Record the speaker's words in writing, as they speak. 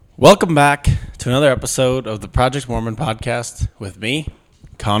Welcome back to another episode of the Project Warman podcast with me,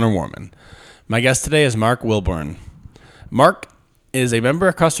 Connor Warman. My guest today is Mark Wilbourne. Mark is a member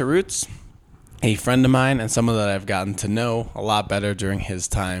of CrossFit Roots, a friend of mine, and someone that I've gotten to know a lot better during his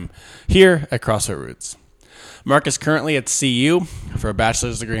time here at CrossFit Roots. Mark is currently at CU for a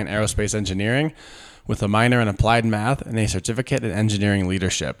bachelor's degree in Aerospace Engineering with a minor in applied math and a certificate in engineering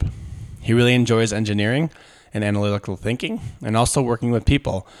leadership. He really enjoys engineering and analytical thinking, and also working with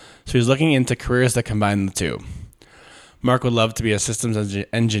people, so he's looking into careers that combine the two. Mark would love to be a systems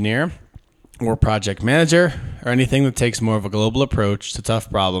engineer or project manager, or anything that takes more of a global approach to tough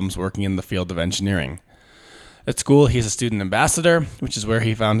problems working in the field of engineering. At school, he's a student ambassador, which is where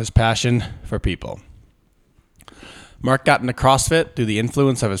he found his passion for people. Mark got into CrossFit through the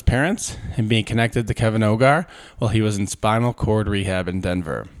influence of his parents and being connected to Kevin Ogar while he was in spinal cord rehab in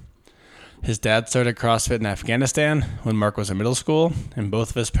Denver. His dad started CrossFit in Afghanistan when Mark was in middle school, and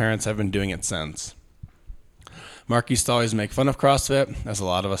both of his parents have been doing it since. Mark used to always make fun of CrossFit, as a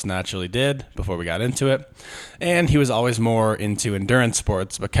lot of us naturally did before we got into it, and he was always more into endurance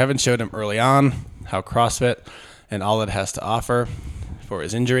sports, but Kevin showed him early on how CrossFit and all it has to offer for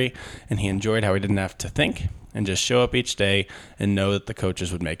his injury, and he enjoyed how he didn't have to think and just show up each day and know that the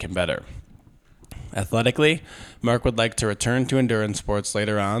coaches would make him better. Athletically, Mark would like to return to endurance sports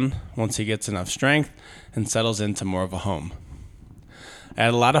later on once he gets enough strength and settles into more of a home. I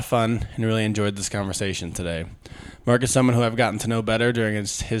had a lot of fun and really enjoyed this conversation today. Mark is someone who I've gotten to know better during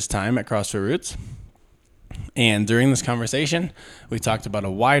his time at CrossFit Roots. And during this conversation, we talked about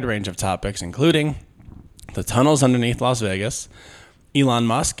a wide range of topics, including the tunnels underneath Las Vegas, Elon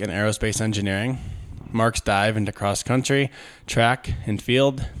Musk and aerospace engineering, Mark's dive into cross-country, track, and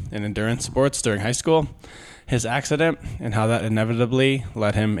field and endurance sports during high school, his accident, and how that inevitably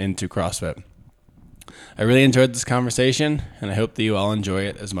led him into CrossFit. I really enjoyed this conversation, and I hope that you all enjoy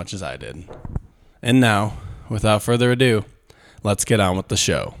it as much as I did. And now, without further ado, let's get on with the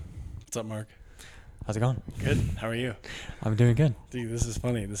show. What's up, Mark? How's it going? Good. How are you? I'm doing good. Dude, this is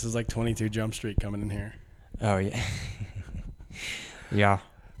funny. This is like 22 Jump Street coming in here. Oh, yeah. Yeah.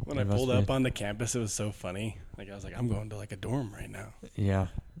 When I pulled up onto campus, it was so funny. Like, I was like, I'm going to like a dorm right now. Yeah,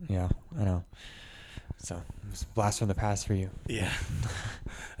 I know. So, it's a blast from the past for you. Yeah.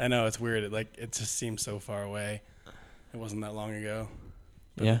 I know, it's weird. It just seems so far away. It wasn't that long ago.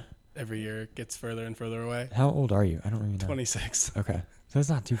 But yeah. Every year it gets further and further away. How old are you? I don't really know. 26. Okay. So it's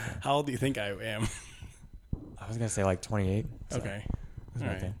not too far. How old do you think I am? I was going to say like 28. So okay. All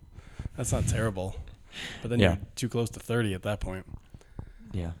right. Thing. That's not terrible. But then you're too close to 30 at that point.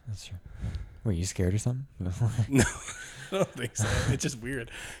 Yeah, that's true. Were you scared or something? No, I don't think so. It's just weird.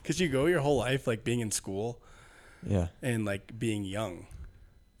 Because you go your whole life like being in school. Yeah. And like being young.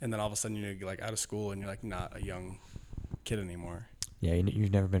 And then all of a sudden you're like out of school and you're like not a young kid anymore. Yeah,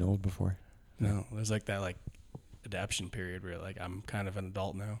 you've never been old before. No, there's like that like adaptation period where like I'm kind of an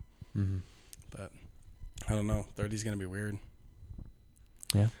adult now. Mm-hmm. But I don't know. 30's going to be weird.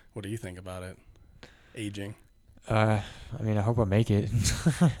 Yeah. What do you think about it? Aging. I mean, I hope I make it.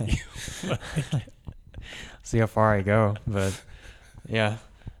 See how far I go, but yeah,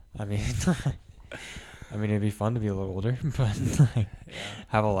 I mean, it'd be fun to be a little older, but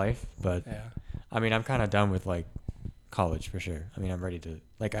have a life. But I mean, I'm kind of done with like college for sure. I mean, I'm ready to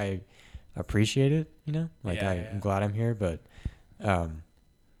like I appreciate it, you know. Like I'm glad I'm here, but I'm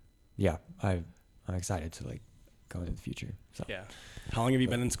excited to like go into the future. So yeah. How long have you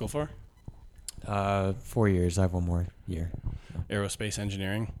been in school for? 4 years. I have one more year. So. Aerospace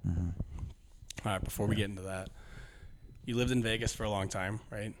Engineering. Mm-hmm. All right, before we get into that, you lived in Vegas for a long time,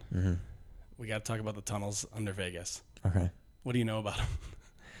 right? Mm-hmm. We got to talk about the tunnels under Vegas. Okay. What do you know about them?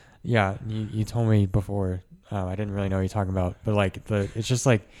 Yeah, you told me before. I didn't really know what you're talking about, but like it's just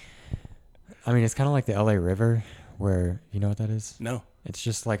like, I mean, it's kind of like the LA River, where you know what that is? No. It's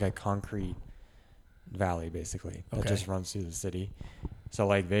just like a concrete valley basically that just runs through the city. So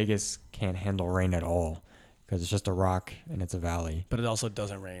like Vegas can't handle rain at all because it's just a rock and it's a valley. But it also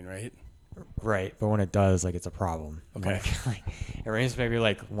doesn't rain, right? Right, but when it does, like it's a problem. Okay. Like, it rains maybe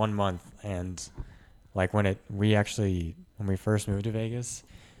like 1 month, and like when we first moved to Vegas,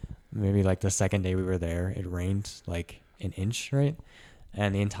 maybe like the second day we were there, it rained like an inch, right?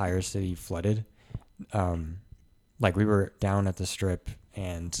 And the entire city flooded. Like we were down at the Strip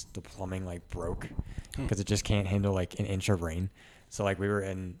and the plumbing like broke because it just can't handle like an inch of rain. So like we were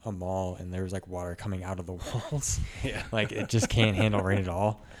in a mall and there was like water coming out of the walls. Yeah. Like it just can't handle rain at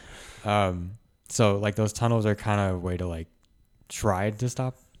all. So like those tunnels are kind of a way to like try to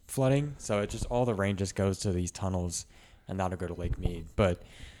stop flooding. So it just, all the rain just goes to these tunnels and not to go to Lake Mead. But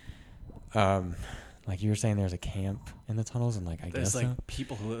like you were saying, there's a camp in the tunnels, and like I There's guess like so.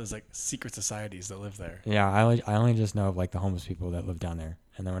 people who there's like secret societies that live there. Yeah, I only just know of like the homeless people that live down there,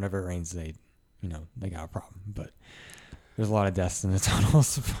 and then whenever it rains, they, they got a problem. But there's a lot of deaths in the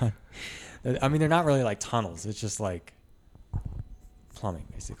tunnels. But I mean, they're not really like tunnels. It's just like plumbing,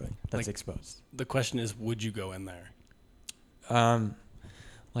 basically, that's Like, exposed. The question is, would you go in there?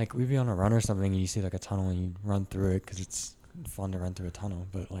 Like we'd be on a run or something, and you see like a tunnel, and you run through it because it's fun to run through a tunnel.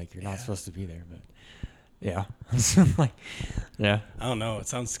 But like you're not supposed to be there. But yeah, like yeah. I don't know. It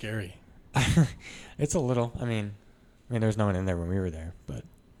sounds scary. It's a little. I mean, there's no one in there when we were there, but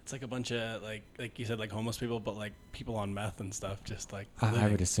It's like a bunch of like you said, like homeless people, but like people on meth and stuff, just like I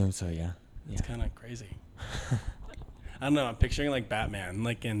living. would assume so. Yeah. It's kind of crazy. I don't know. I'm picturing like Batman,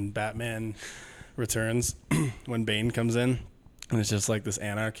 like in Batman Returns, when Bane comes in, and it's just like this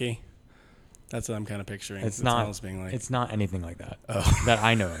anarchy. That's what I'm kind of picturing. It's the not. tunnels being like. It's not anything like that. Oh. That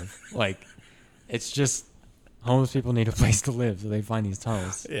I know of. Like, it's just homeless people need a place to live, so they find these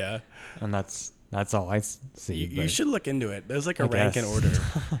tunnels, Yeah. and that's all I see. You should look into it. There's like a I rank and guess.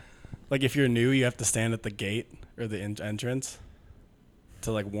 order. Like if you're new, you have to stand at the gate or the entrance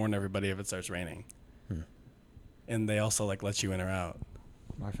to like warn everybody if it starts raining. And they also like let you in or out.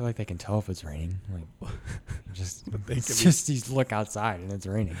 I feel like they can tell if it's raining. Like, They it's could be- just you look outside and it's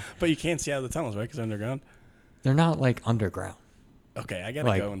raining. But you can't see out of the tunnels, right? Because they're underground. They're not like underground. Okay, I gotta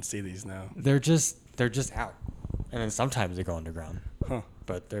Like- go and see these now. They're just out, and then sometimes they go underground. Huh.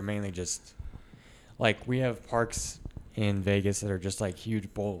 But they're mainly just like we have parks in Vegas that are just like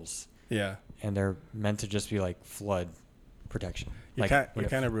huge bowls, Yeah. and they're meant to just be like flood protection. You're, Like you're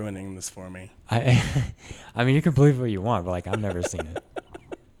kind of ruining this for me. I mean, you can believe what you want, but like I've never seen it.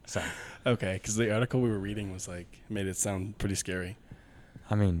 So Okay, because the article we were reading was like made it sound pretty scary.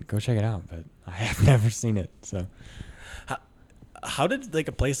 I mean, go check it out, but I have never seen it. So How did like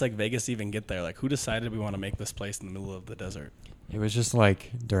a place like Vegas even get there? Like who decided we want to make this place in the middle of the desert? it was just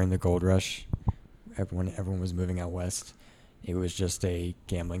like during the gold rush, everyone was moving out west. It was just a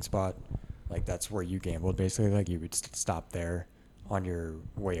gambling spot. Like that's where you gambled basically. Like you would stop there on your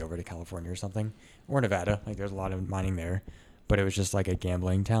way over to California or something, or Nevada. Like there's a lot of mining there, but it was just like a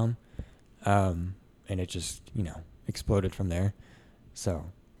gambling town, and it just exploded from there. So,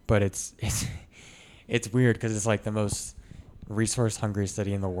 but it's weird because it's like the most resource hungry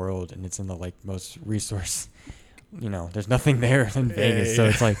city in the world, and it's in the like most resource. There's nothing there in Vegas, so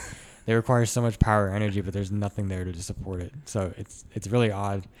it's like they require so much power and energy, but there's nothing there to support it. So it's really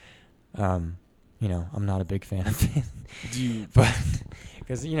odd. I'm not a big fan of it. But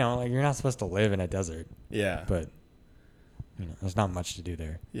because like you're not supposed to live in a desert. Yeah. But there's not much to do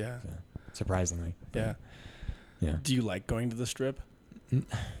there. Yeah. So, surprisingly. Yeah. Yeah. Do you like going to the Strip?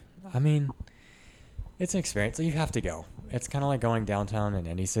 I mean, it's an experience. You have to go. It's kind of like going downtown in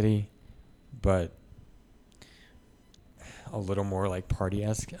any city, but a little more like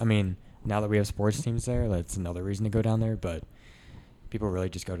party-esque. I mean, now that we have sports teams there, that's another reason to go down there, but people really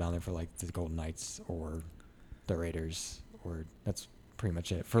just go down there for like the Golden Knights or the Raiders, or that's pretty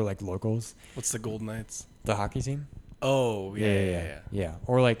much it. For like locals, What's the Golden Knights? the hockey team. Oh, yeah.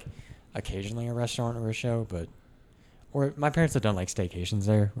 Or like occasionally a restaurant or a show, or my parents have done like staycations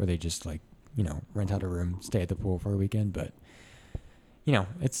there where they just like, rent out a room, stay at the pool for a weekend, but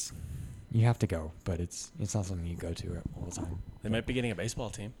it's, you have to go, but it's not something you go to all the time. They might be getting a baseball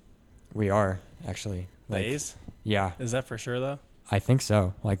team. We are actually. The A's? Yeah, Is that for sure though? I think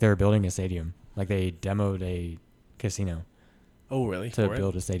so. Like they're building a stadium. Like they demoed a casino Oh, really? to For it?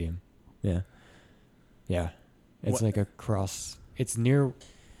 build a stadium. Yeah. Yeah. It's What- like it's near,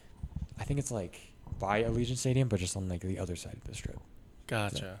 I think it's like by Allegiant Stadium, but just on like the other side of the strip.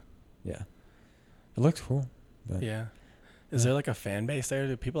 Gotcha. Yeah. It looks cool. But Yeah. Is there like a fan base there?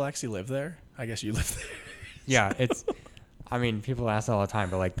 Do people actually live there? I guess you live there. Yeah, I mean, people ask that all the time,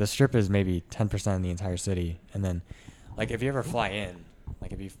 but like the strip is maybe 10% of the entire city. And then like if you ever fly in,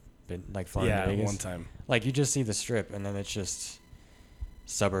 like if you've been like flying to Yeah, Vegas, one time. like you just see the strip and then it's just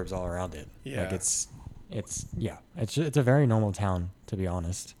suburbs all around it. Yeah. Like it's a very normal town, to be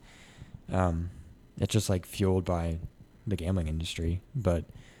honest. It's just like fueled by the gambling industry, but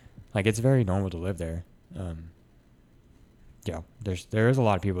like it's very normal to live there. Yeah, there is a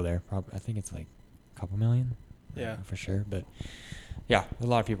lot of people there. I think it's like a couple million. Yeah. For sure. But yeah, a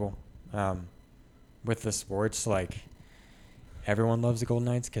lot of people. With the sports, like everyone loves the Golden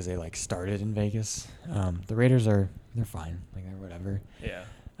Knights because they like started in Vegas. The Raiders they're fine, like they're whatever.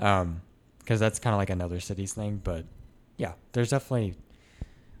 Yeah. Because that's kind of like another city's thing. But yeah, there's definitely.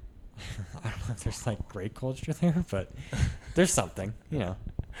 I don't know if there's like great culture there, but there's something.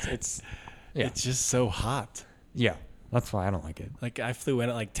 It's yeah. It's just so hot. Yeah, that's why I don't like it. Like I flew in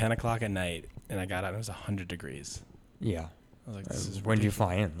at like 10 o'clock at night, and I got out and it was 100 degrees. Yeah. I was like, this is when did you ridiculous.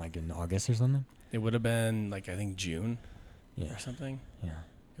 fly in? Like in August or something? It would have been like, I think June Yeah. or something. Yeah.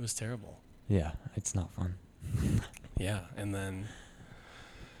 It was terrible. Yeah. It's not fun. Yeah. And then,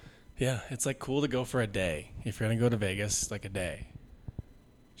 yeah, it's like cool to go for a day. If you're going to go to Vegas, like a day,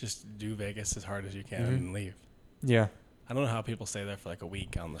 just do Vegas as hard as you can and leave. Yeah. I don't know how people stay there for like a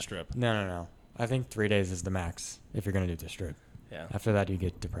week on the strip. No. I think 3 days is the max if you're going to do the strip. Yeah. After that, you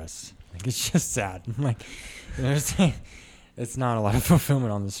get depressed. Like, it's just sad. Like, you know what I'm saying? It's not a lot of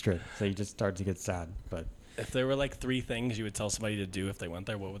fulfillment on the strip. So you just start to get sad. But If there were like 3 things you would tell somebody to do if they went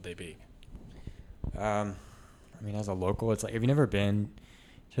there, what would they be? I mean, as a local, it's like, if you've never been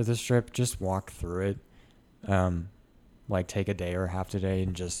to the strip, just walk through it. Like, take a day or half a day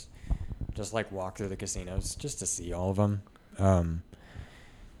and just like walk through the casinos just to see all of them.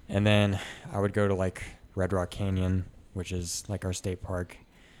 And then I would go to like Red Rock Canyon, which is like our state park.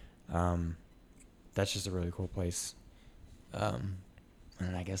 That's just a really cool place. And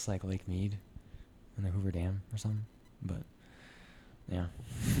then I guess like Lake Mead and the Hoover Dam or something. But yeah,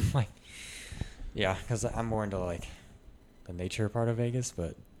 like, yeah, because I'm more into like the nature part of Vegas.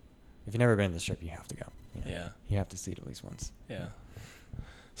 But if you've never been to the strip, you have to go. You know? Yeah. You have to see it at least once. Yeah.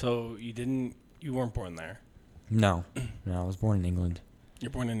 So you weren't born there. No, I was born in England. You're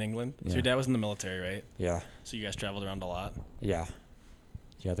born in England? Yeah. So your dad was in the military, right? Yeah. So you guys traveled around a lot? Yeah.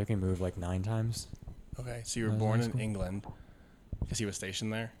 Yeah, they can move like 9 times. Okay. So you were When I was born in in school. England because he was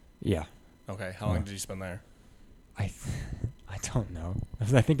stationed there? Yeah. Okay. How long did you spend there? I don't know.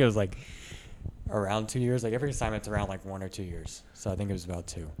 I think it was like around 2 years. Like every assignment's around like 1 or 2 years. So I think it was about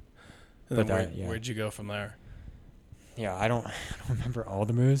 2. And But then yeah. where'd you go from there? Yeah, I don't remember all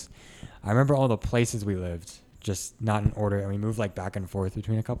the moves. I remember all the places we lived, just not in order. And we moved like back and forth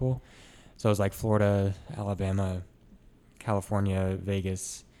between a couple. So it was like Florida, Alabama, California,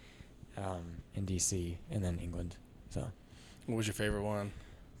 Vegas, and DC, and then England. So What was your favorite one?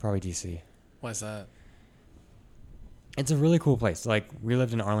 probably DC. Why's that? It's a really cool place. Like we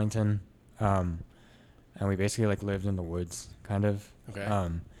lived in Arlington, and we basically like lived in the woods, kind of. Okay.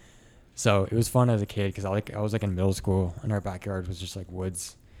 So it was fun as a kid because I was like in middle school, and our backyard was just like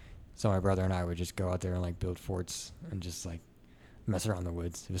woods. So my brother and I would just go out there and like build forts and just like mess around in the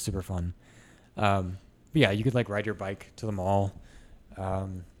woods. It was super fun. But yeah, you could like ride your bike to the mall.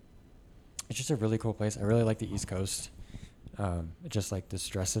 It's just a really cool place. I really like the East Coast. Just like the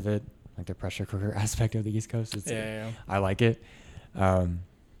stress of it, like the pressure cooker aspect of the East Coast. It's, Yeah. I like it.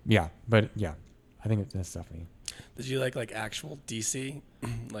 Yeah, but yeah, I think that's definitely. Did you like actual DC,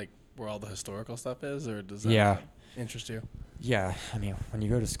 like where all the historical stuff is, or does that Yeah. not interest you? Yeah, I mean, when you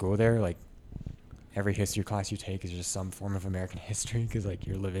go to school there, like every history class you take is just some form of American history because like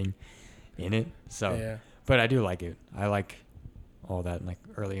you're living in it. So, Yeah. but I do like it. I like all that like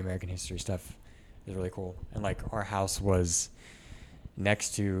early American history stuff is really cool. And like our house was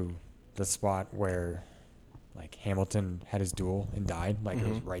next to the spot where like Hamilton had his duel and died. Like it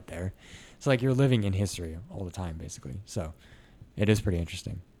was Mhm. right there. So like you're living in history all the time basically. So it is pretty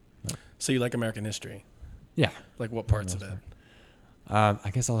interesting. So you like American history? Yeah. Like what parts of it? I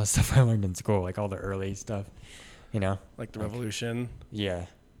guess all the stuff I learned in school, like all the early stuff, you know. Like the Revolution? Yeah.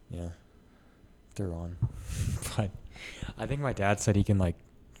 Through on. But I think my dad said he can like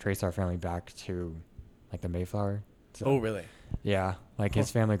trace our family back to like the Mayflower. So, Oh, really? yeah. Like his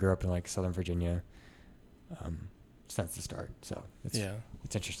Huh. family grew up in like Southern Virginia since the start. So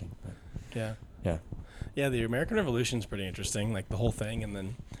it's interesting. But Yeah. yeah. Yeah, the American Revolution's pretty interesting, like the whole thing, and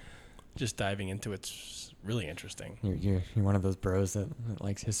then just diving into it's really interesting. You're one of those bros that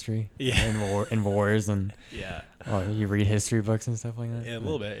likes history. Yeah. And wars and Yeah. you read history books and stuff like that. Yeah, a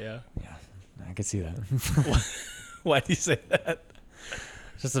little bit, yeah. Yeah. I could see that. Why do you say that?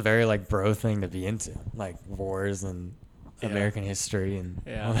 It's just a very like bro thing to be into, like wars and Yeah. American history and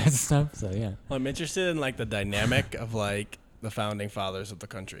Yeah. all that stuff. So yeah. Well, I'm interested in like the dynamic of like the founding fathers of the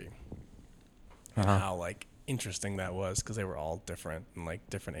country. And how like interesting that was because they were all different and like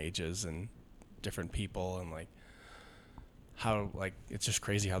different ages and different people and like how like it's just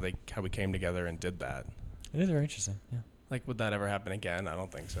crazy how we came together and did that. It is very interesting. Yeah. Like, would that ever happen again? I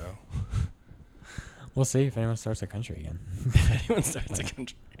don't think so. We'll see if anyone starts a country again. If anyone starts a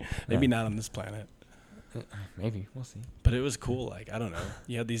country, maybe not on this planet. Maybe we'll see. But it was cool. Like, I don't know.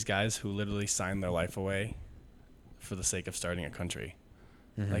 You had these guys who literally signed their life away for the sake of starting a country.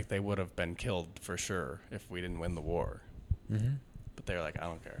 Mm-hmm. Like, they would have been killed for sure if we didn't win the war. Mm-hmm. But they were like, I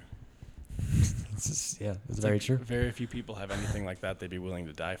don't care. It's just, yeah, it's very like, true. Very few people have anything like that they'd be willing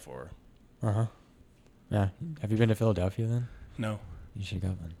to die for. Uh-huh. Yeah. Have you been to Philadelphia then? No. You should go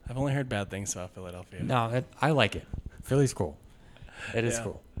then. I've only heard bad things about Philadelphia. No, I like it. Philly's cool. It is Yeah.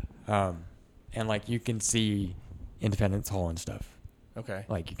 cool. And like you can see Independence Hall and stuff. Okay.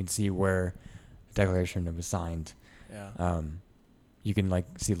 Like you can see where the Declaration was signed. Yeah. You can like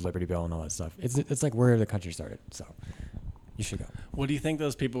see the Liberty Bell and all that stuff. It's like where the country started. So you should go. What do you think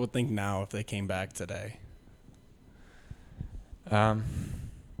those people would think now if they came back today? I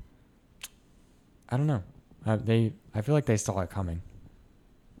don't know. I feel like they saw it coming.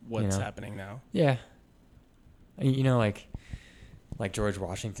 What's happening now? Yeah. You know, like George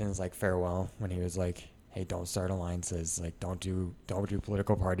Washington's like farewell when he was like, "Hey, don't start alliances. Like, don't do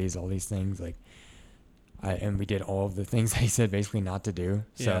political parties. All these things." Like, and we did all of the things that he said basically not to do.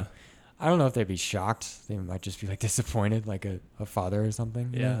 So, Yeah. I don't know if they'd be shocked. They might just be like disappointed, like a father or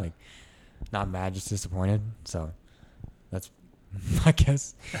something. You know? Like, not mad, just disappointed. So, that's, I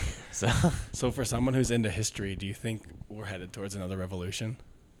guess. So for someone who's into history, do you think we're headed towards another revolution?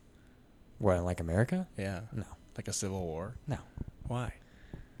 What, like America? Yeah. No. Like a civil war? No. Why?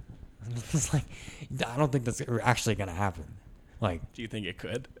 It's like, I don't think that's actually going to happen. Like, Do you think it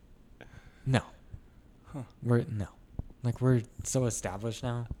could? no. Huh. We're so established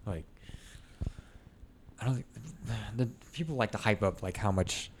now. Like, I don't think the people like to hype up like how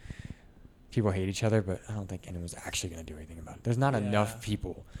much people hate each other, but I don't think anyone's actually going to do anything about it. There's not enough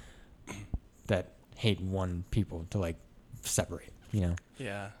people that hate one people to like separate, you know?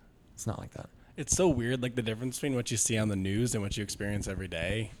 Yeah. It's not like that. It's so weird, like the difference between what you see on the news and what you experience every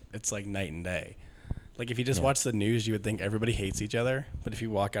day. It's like night and day. Like if you just watch the news, you would think everybody hates each other, but if you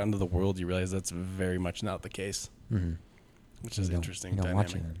walk out into the world, you realize that's very much not the case. Mm-hmm. Which is interesting. You don't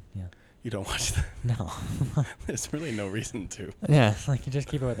watch it then. Yeah. You don't watch that? No. There's really no reason to. Yeah, like you just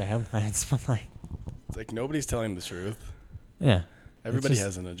keep it with the headlines, but like. It's like nobody's telling the truth. Yeah. Everybody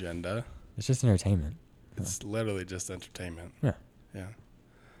has an agenda. It's just entertainment. It's literally just entertainment. Yeah. Yeah.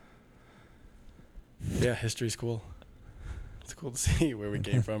 Yeah, history's cool. It's cool to see where we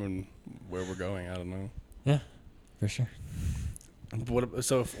came from and where we're going. I don't know. Yeah, for sure.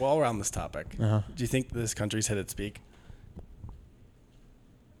 So while we're on this topic, Uh-huh. do you think this country's hit its peak?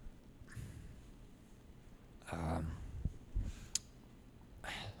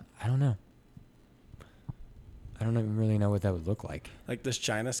 I don't know. I don't even really know what that would look like. Like, does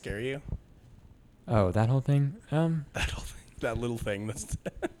China scare you? Oh, that whole thing? That whole thing, that little thing that's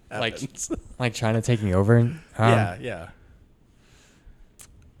happens. Like China taking over? Yeah.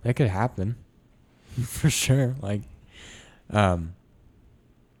 That could happen. For sure. Like, I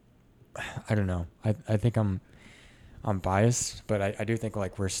don't know. I think I'm biased, but I do think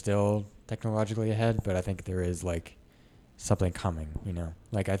like we're still technologically ahead, but I think there is like something coming, you know?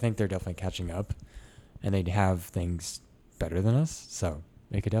 Like I think they're definitely catching up and they'd have things better than us, so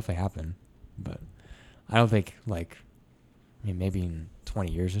it could definitely happen. But I don't think like, I mean, maybe in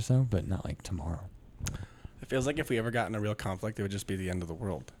 20 years or so, but not like tomorrow. It feels like if we ever got in a real conflict, it would just be the end of the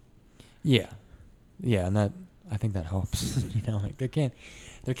world. Yeah. Yeah, and that I think that helps. You know, like there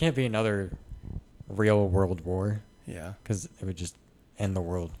can't be another real world war. Yeah. Because it would just end the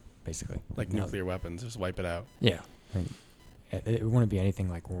world, basically. Like nuclear weapons, just wipe it out. Yeah. I mean, it wouldn't be anything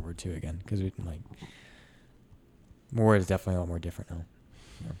like World War II again, because like war is definitely a lot more different now.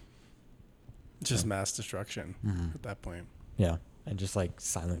 Yeah. It's just mass destruction at that point. Yeah, and just like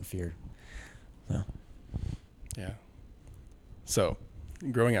silent fear. Yeah. Yeah. So,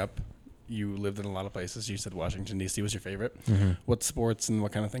 growing up, you lived in a lot of places. You said Washington, D.C. was your favorite. Mm-hmm. What sports and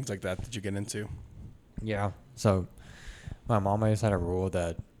what kind of things like that did you get into? Yeah. So, my mom always had a rule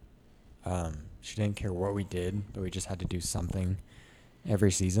that she didn't care what we did, but we just had to do something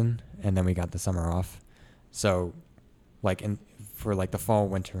every season, and then we got the summer off. So, like for like the fall,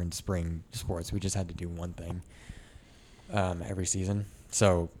 winter, and spring sports, we just had to do one thing every season.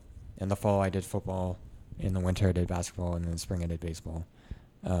 So, in the fall, I did football. In the winter, I did basketball, and in the spring, I did baseball.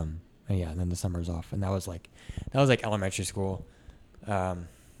 And then the summer's off, and that was like elementary school. What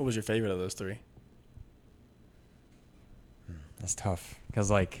was your favorite of those three? That's tough because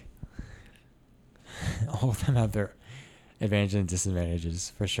like all of them have their advantages and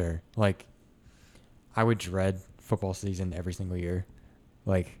disadvantages for sure. Like I would dread football season every single year,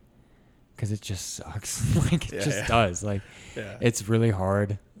 like because it just sucks. Like it just does. Like it's really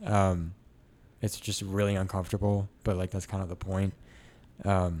hard. It's just really uncomfortable, but like that's kind of the point.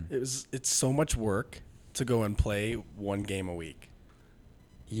 It's so much work to go and play one game a week.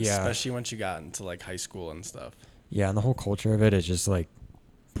 Yeah. Especially once you got into like high school and stuff. Yeah, and the whole culture of it is just like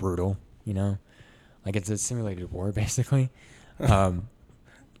brutal, you know? Like it's a simulated war basically. Like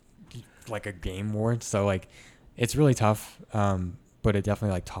a game war. So like it's really tough. But it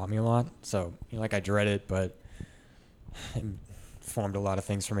definitely like taught me a lot. So, you know, like I dread it, but it formed a lot of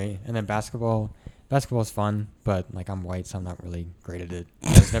things for me. And then basketball is fun, but like I'm white, so I'm not really great at it.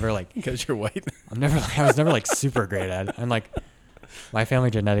 I was never like because you're white. I was never like super great at it. And like my family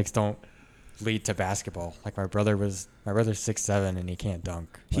genetics don't lead to basketball. Like my brother's 6'7" and he can't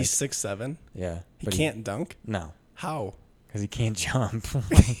dunk. He's 6'7"? Yeah. He can't dunk? No. How? Because he can't jump.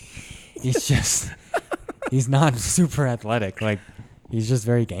 He's not super athletic. Like he's just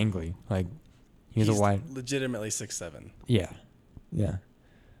very gangly. Like he's a wide. Legitimately 6'7". Yeah. Yeah.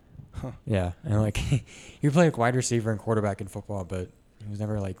 Huh. Yeah. And like he played like wide receiver and quarterback in football, but he was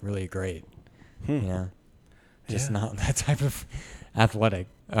never like really great. Yeah. Just not that type of athletic.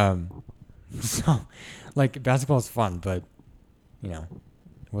 So like basketball is fun, but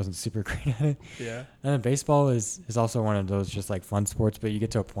wasn't super great at it. Yeah. And then baseball is also one of those just like fun sports, but you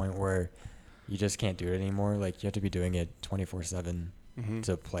get to a point where you just can't do it anymore. Like you have to be doing it 24/7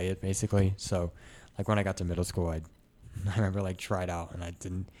 to play it basically. So like when I got to middle school, I remember like tried out and I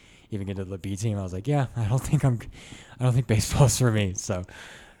didn't even get to the B team. I was like, yeah, I don't think baseball is for me. So,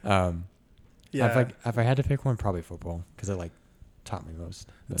 if I had to pick one, probably football because it like taught me most.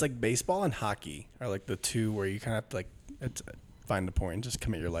 But it's like baseball and hockey are like the two where you kind of have to like find a point and just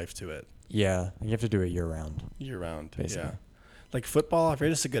commit your life to it. Yeah, you have to do it year round. Year round, basically. Yeah. Like football, if you're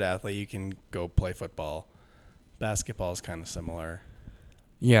just a good athlete, you can go play football. Basketball is kind of similar.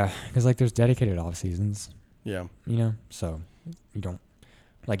 Yeah, because like there's dedicated off seasons. Yeah. So you don't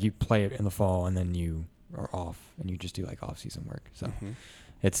like you play it in the fall and then you are off and you just do like off season work. So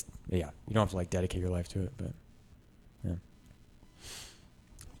it's you don't have to like dedicate your life to it, but yeah.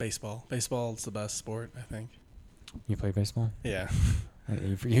 Baseball is the best sport, I think. You play baseball? Yeah.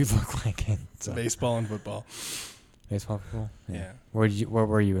 You look like it. So. Baseball and football. Baseball, football? Yeah. What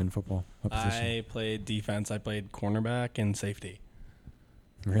were you in football? What position? I played defense. I played cornerback and safety.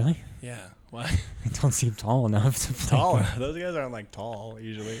 Really? Yeah. Why? You don't seem tall enough to play. Tall? Those guys aren't like tall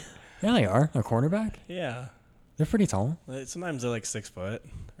usually. Yeah, they are. A cornerback? Yeah. They're pretty tall. Sometimes they're like 6 foot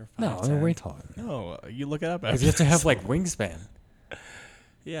or 5'10". No, they're way taller. No, you look it up. Because you have to have like wingspan.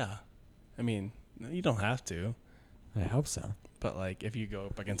 Yeah. I mean, you don't have to. I hope so. But like if you go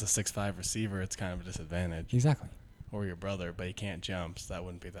up against a 6'5" receiver, it's kind of a disadvantage. Exactly. Or your brother, but he can't jump, so that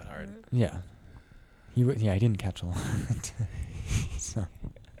wouldn't be that hard. Yeah. He didn't catch a lot. So.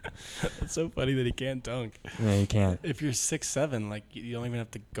 It's so funny that he can't dunk. Yeah, you can't. If you're 6'7", like you don't even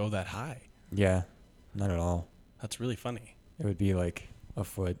have to go that high. Yeah, not at all. That's really funny. It would be like a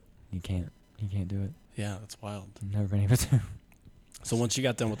foot. You can't do it. Yeah, that's wild. I've never been able to. So once you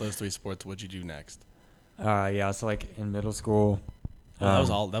got done with those 3 sports, what'd you do next? So like in middle school. That was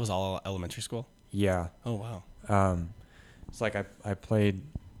all elementary school? Yeah. Oh wow. So like I played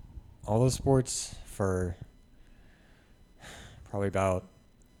all those sports for probably about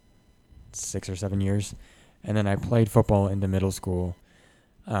 6 or 7 years, and then I played football into middle school.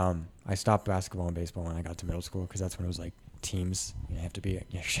 I stopped basketball and baseball when I got to middle school because that's when it was like teams. You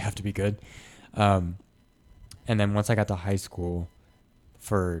actually have to be good. And then once I got to high school,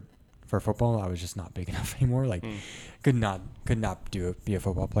 for football, I was just not big enough anymore. Like, could not be a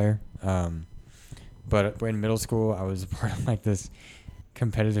football player. But in middle school, I was part of like this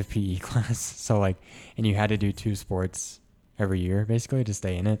competitive PE class. So like, and you had to do 2 sports every year basically to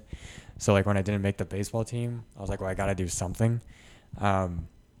stay in it. So like when I didn't make the baseball team, I was like, well, I got to do something. And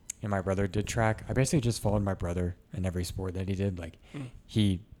my brother did track. I basically just followed my brother in every sport that he did. Like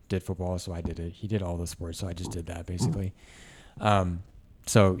he did football, so I did it. He did all the sports, so I just did that basically.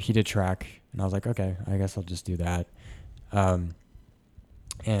 So he did track, and I was like, okay, I guess I'll just do that. And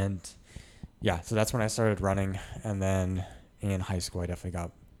yeah, so that's when I started running. And then in high school, I definitely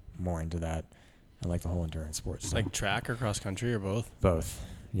got more into that. I like the whole endurance sports. So. Like track or cross country or both? Both,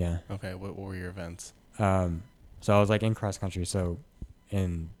 yeah. Okay, what were your events? So I was like in cross country. So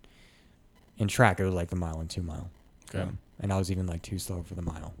in track, it was like the mile and 2 mile. Okay. And I was even like too slow for the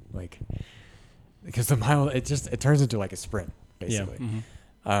mile, like because the mile it turns into like a sprint basically. Yeah.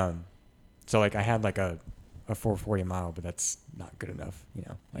 Mm-hmm. So like I had like a 4:40 mile, but that's not good enough,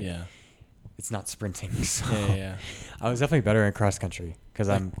 Like, yeah. It's not sprinting. So Yeah. I was definitely better in cross country because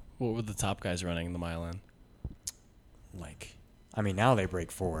What were the top guys running in the mile in? Like, I mean, now they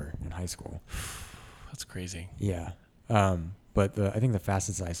break 4 in high school. That's crazy. Yeah. But I think the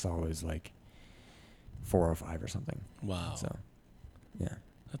fastest I saw was like 4:05 or something. Wow. So, yeah.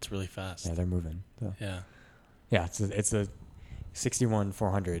 That's really fast. Yeah, they're moving. So. Yeah. Yeah, it's a 61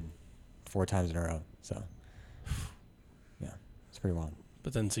 400 4 times in a row. So, yeah, it's pretty wild.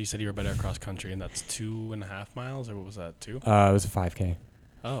 But then, so you said you were better at cross country, and that's 2.5 miles, or what was that? 2? It was a 5K.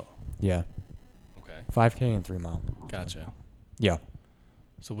 Oh. Yeah. Okay. 5K and 3 mile. Gotcha. Yeah.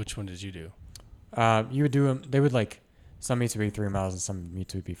 So which one did you do? You would do them. They would like some meets would be 3 miles and some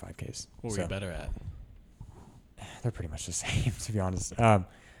meets would be 5Ks. What were you better at? They're pretty much the same, to be honest.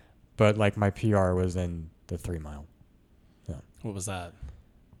 But like my PR was in the 3 mile. Yeah. What was that?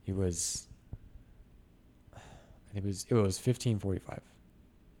 It was 15:45.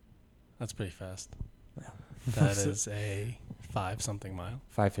 That's pretty fast. Yeah. That is a 5-something mile.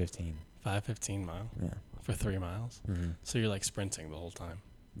 5:15. 5:15 mile. Yeah. For 3 miles. Mm-hmm. So you're like sprinting the whole time.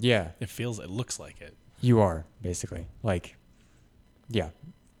 Yeah. It looks like it. You are basically like, yeah.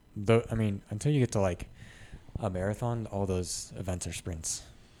 Until you get to like a marathon, all those events are sprints.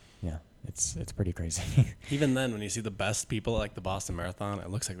 Yeah. It's pretty crazy. Even then, when you see the best people at like the Boston Marathon, it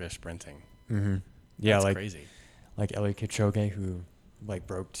looks like they're sprinting. Mm-hmm. Yeah. That's like crazy. Like Eliud Kipchoge, who like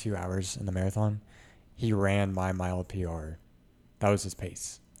broke 2 hours in the marathon. He ran my mile PR. That was his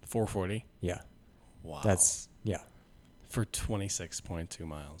pace. 4:40. Yeah. Wow. Yeah. For 26.2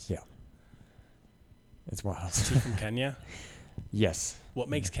 miles. Yeah. It's wild. Is he from Kenya? Yes. What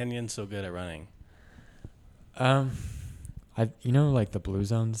makes Kenyans so good at running? Like the blue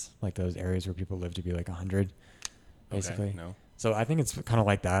zones, like those areas where people live to be like 100, basically. Okay, no. So I think it's kind of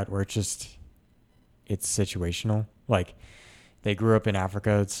like that, where it's situational. Like they grew up in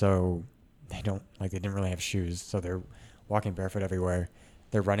Africa, so they didn't really have shoes, so they're walking barefoot everywhere.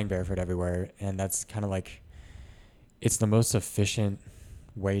 They're running barefoot everywhere, and that's kind of like, it's the most efficient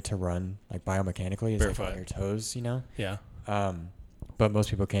way to run, like biomechanically, is Barefoot. like on your toes, you know? Yeah. But most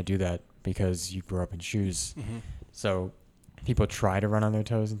people can't do that because you grew up in shoes. Mm-hmm. So people try to run on their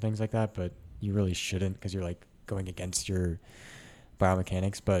toes and things like that, but you really shouldn't, because you're like going against your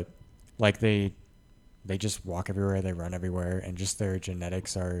biomechanics. But like they just walk everywhere, they run everywhere, and just their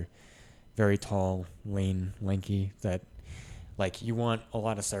genetics are very tall, lean, lanky, that like you want a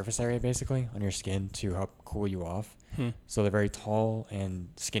lot of surface area basically on your skin to help cool you off. So they're very tall and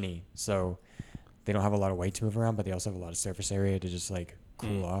skinny, so they don't have a lot of weight to move around, but they also have a lot of surface area to just like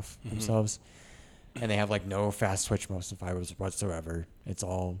cool off themselves. And they have like no fast twitch motion fibers whatsoever. It's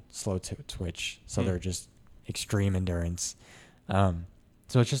all slow twitch, so they're just extreme endurance. So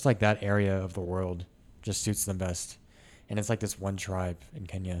it's just like that area of the world just suits them best. And it's like this one tribe in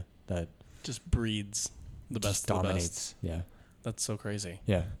Kenya that just breeds the best of the dominates. best. Yeah. That's so crazy.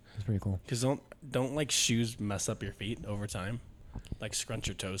 Yeah. It's pretty cool. Because don't like shoes mess up your feet over time? Like scrunch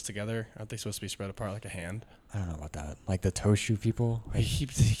your toes together. Aren't they supposed to be spread apart like a hand? I don't know about that. Like the toe shoe people. Like, He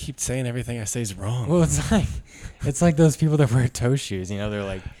keeps saying everything I say is wrong. well, it's like those people that wear toe shoes. You know, they're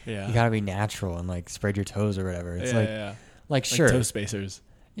like, Yeah. you gotta be natural and like spread your toes or whatever. It's yeah. like sure, toe spacers.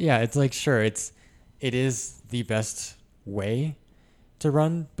 yeah. It's like sure, it is the best way to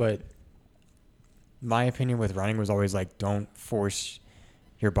run, but my opinion with running was always like, don't force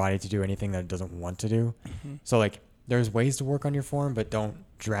your body to do anything that it doesn't want to do. Mm-hmm. So like, there's ways to work on your form, but don't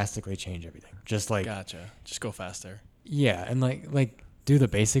drastically change everything. Just like, Gotcha. Just go faster. yeah, and like do the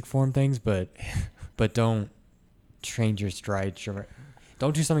basic form things, but don't change your stride.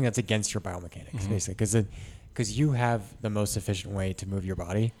 Don't do something that's against your biomechanics, basically, because you have the most efficient way to move your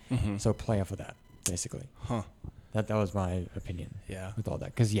body. So play off of that, basically. Huh. That was my opinion. Yeah. With all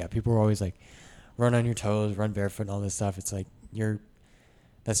that, because people are always like, run on your toes, run barefoot, and all this stuff. It's like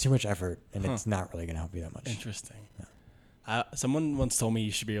that's too much effort, and it's not really gonna help you that much. Interesting. Yeah. Someone once told me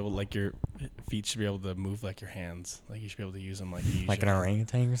you should be able, like your feet should be able to move like your hands. Like you should be able to use them like you use Like an your-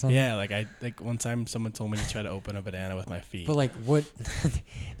 orangutan or something. Yeah, like one time someone told me to try to open a banana with my feet. But like, what?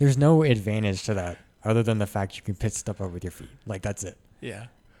 There's no advantage to that other than the fact you can pick stuff up with your feet. Like that's it. Yeah.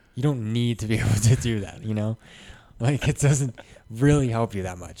 You don't need to be able to do that. You know, like it doesn't really help you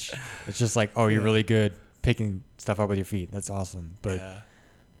that much. It's just like, oh, you're really good picking stuff up with your feet. That's awesome, but Yeah.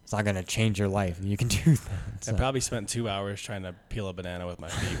 it's not gonna change your life. You can do that. I So, probably spent 2 hours trying to peel a banana with my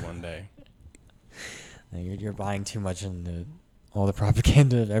feet one day. you're buying too much into all the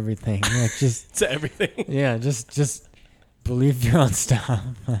propaganda of everything. Like just To everything. yeah, just believe your own stuff.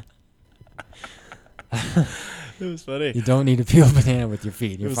 It was funny. You don't need to peel a banana with your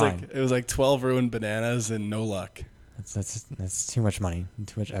feet. You're fine. It was like 12 ruined bananas and no luck. That's too much money and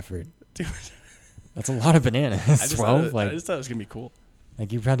too much effort. Dude, That's a lot of bananas. I just 12, I just thought it was gonna be cool.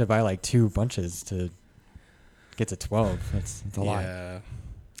 like you've had to buy like 2 bunches to get to 12. It's a lot. Yeah,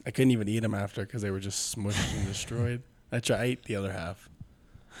 I couldn't even eat them after because they were just smushed and destroyed. I ate the other half.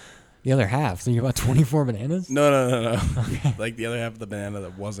 The other half. So you bought 24 bananas? No. Okay. Like the other half of the banana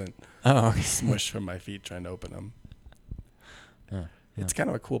that wasn't Oh, okay. smushed from my feet trying to open them. Yeah. It's kind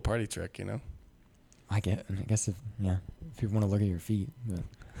of a cool party trick, you know? I guess if people want to look at your feet, but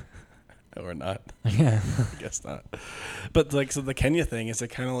Or not. yeah. I guess not. But like, so the Kenya thing, is it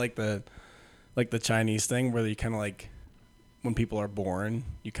kind of like the Chinese thing where you kind of like, when people are born,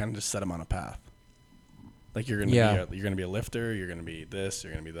 you kind of just set them on a path. Like you're gonna be a lifter, you're gonna be this,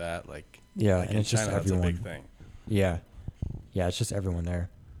 you're gonna be that. Like Yeah, like and in it's just China, everyone. that's a big thing. Yeah, it's just everyone there.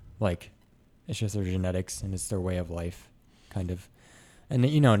 Like, it's just their genetics and it's their way of life, kind of. And,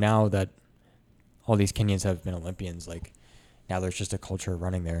 you know, now that all these Kenyans have been Olympians, like, now there's just a culture of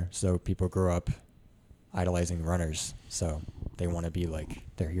running there. So people grow up idolizing runners. So they want to be like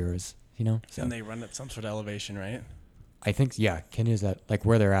their heroes, you know? So And they run at some sort of elevation, right? I think, yeah, Kenya's at, like,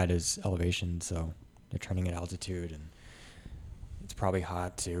 where they're at is elevation. So they're training at altitude and it's probably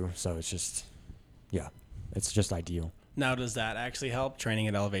hot too. So it's just, yeah, it's just ideal. Now, does that actually help, training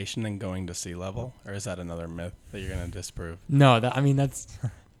at elevation and going to sea level? Or is that another myth that you're going to disprove? No, I mean, that's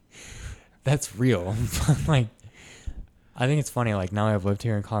real. Like, I think it's funny. Like, now I've lived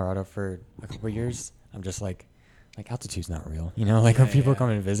here in Colorado for a couple of years. I'm just like altitude's not real. You know, like when people come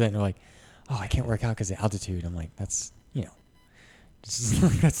and visit and they're like, oh, I can't work out because of altitude. I'm like, that's, you know,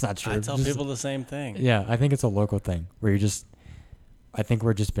 that's not true. I tell people the same thing. Yeah, I think it's a local thing where I think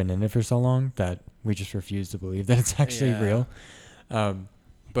we're just been in it for so long that we just refuse to believe that it's actually real.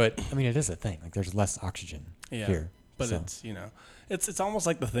 But I mean, it is a thing. Like, there's less oxygen here. But so. It's, you know, it's almost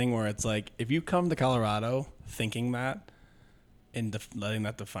like the thing where it's like, if you come to Colorado thinking that and letting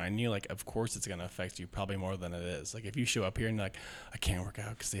that define you, like, of course it's going to affect you probably more than it is. Like, if you show up here and you're like, I can't work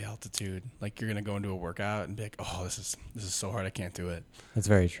out because the altitude, like, you're going to go into a workout and be like, oh, this is so hard, I can't do it. That's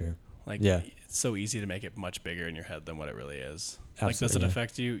very true. Like, yeah, it's so easy to make it much bigger in your head than what it really is. Absolutely, like, does it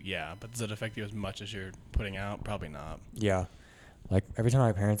affect you? Yeah. But does it affect you as much as you're putting out? Probably not. Yeah. Like, every time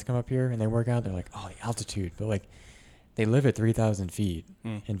my parents come up here and they work out, they're like, oh, the altitude. But, like, they live at 3,000 feet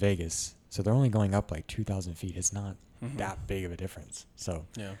in Vegas. So they're only going up, like, 2,000 feet. It's not that big of a difference. So,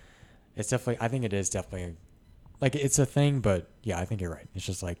 yeah, it's definitely, I think it is definitely, like, it's a thing. But, yeah, I think you're right. It's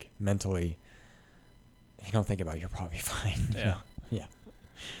just, like, mentally, if you don't think about it, you're probably fine. Yeah. Yeah.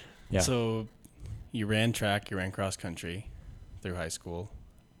 Yeah. So you ran track, you ran cross country through high school.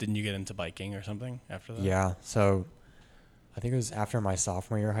 Didn't you get into biking or something after that? Yeah. So I think it was after my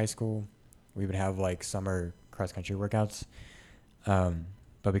sophomore year of high school, we would have, like, summer cross country workouts.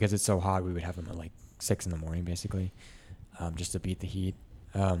 But because it's so hot, we would have them at like 6 a.m, basically, just to beat the heat.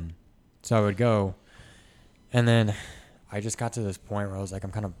 So I would go, and then I just got to this point where I was like,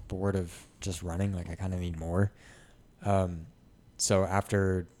 I'm kind of bored of just running. Like, I kind of need more. So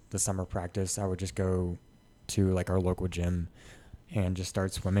after the summer practice, I would just go to, like, our local gym and just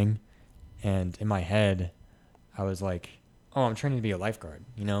start swimming. And in my head, I was like, oh, I'm training to be a lifeguard,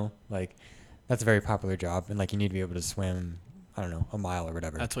 you know? Like, that's a very popular job. And, like, you need to be able to swim, I don't know, a mile or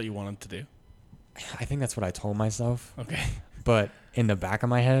whatever. That's what you wanted to do? I think that's what I told myself. Okay. But in the back of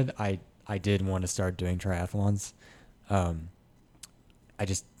my head, I did want to start doing triathlons. I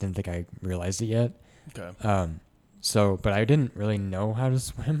just didn't think I realized it yet. Okay. But I didn't really know how to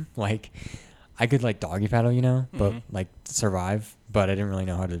swim. Like, I could, like, doggy paddle, you know, but like survive, but I didn't really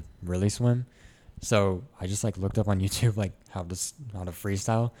know how to really swim. So I just, like, looked up on YouTube, like, how to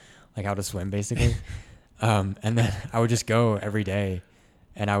freestyle, like, how to swim, basically. And then I would just go every day,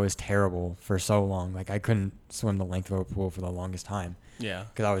 and I was terrible for so long. Like, I couldn't swim the length of a pool for the longest time. Yeah.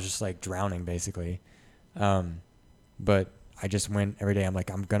 Because I was just, like, drowning, basically. But I just went every day. I'm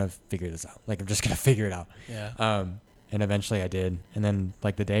like, I'm going to figure this out. Like, I'm just going to figure it out. Yeah. And eventually I did. And then,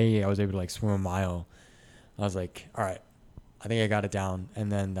 like, the day I was able to, like, swim a mile, I was like, all right, I think I got it down. And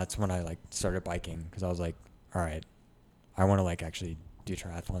then that's when I, like, started biking, because I was like, all right, I want to, like, actually do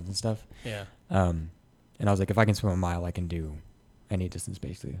triathlons and stuff. Yeah. And I was like, if I can swim a mile, I can do any distance,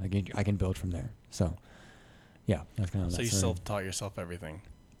 basically. Like, I can build from there. So, yeah, that's kind of. So you still taught yourself everything?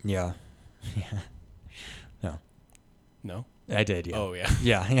 Yeah. Yeah. No. No? I did, yeah. Oh, yeah.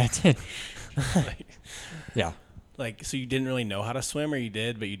 Yeah, I did. Yeah. Like, so you didn't really know how to swim, or you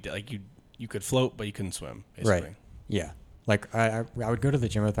did, but you could float, but you couldn't swim, basically. Right. Yeah. Like, I would go to the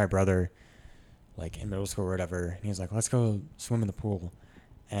gym with my brother, like, in middle school or whatever, and he was like, let's go swim in the pool.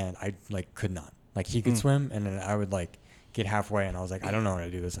 And I, like, could not. Like, he could swim, and then I would, like, get halfway, and I was like, I don't know how to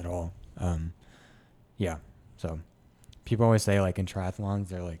do this at all. Yeah. So people always say, like, in triathlons,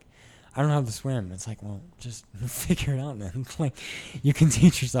 they're like, I don't know how to swim. It's like, well, just figure it out, man. Like, you can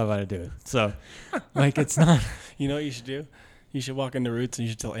teach yourself how to do it. So, like, it's not. You know what you should do? You should walk into Roots and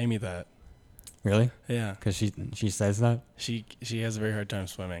you should tell Amy that. Really? Yeah. Because she says that? She has a very hard time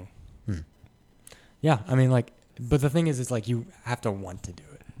swimming. Yeah. I mean, like, but the thing is, it's like you have to want to do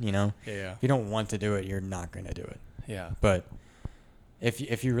it, you know? Yeah. If you don't want to do it, you're not going to do it. Yeah. But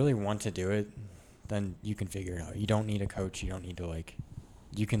if you really want to do it, then you can figure it out. You don't need a coach. You don't need to, like,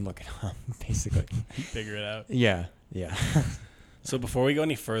 you can look it up, basically. Figure it out. Yeah. Yeah. So before we go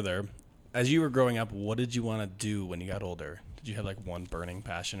any further, as you were growing up, what did you want to do when you got older? Did you have, like, one burning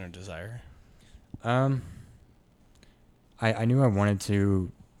passion or desire? I knew I wanted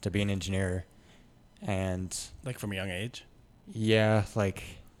to be an engineer, and like, from a young age? Yeah, like,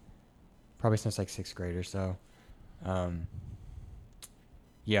 probably since like 6th grade or so.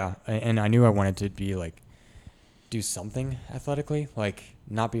 Yeah, and I knew I wanted to be like do something athletically, like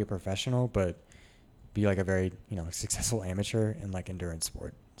not be a professional, but be like a very successful amateur in like endurance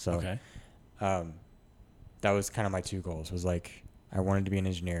sport. So Okay. that was kind of my 2 goals. Was like I wanted to be an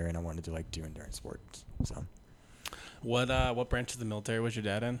engineer and I wanted to like do endurance sports. So What branch of the military was your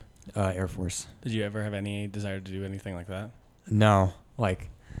dad in? Air Force. Did you ever have any desire to do anything like that? No, like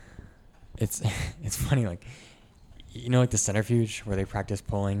it's it's funny, like like the centrifuge where they practice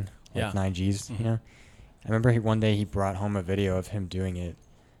pulling like 9Gs. Mm-hmm. I remember one day he brought home a video of him doing it,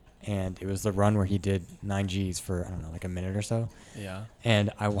 and it was the run where he did 9Gs for I don't know, like a minute or so. Yeah.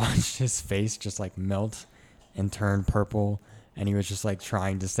 And I watched his face just like melt and turn purple, and he was just like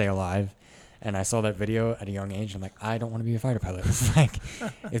trying to stay alive. And I saw that video at a young age. I'm like, I don't want to be a fighter pilot. It's like,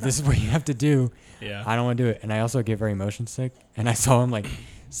 if this is what you have to do, I don't want to do it. And I also get very motion sick. And I saw him like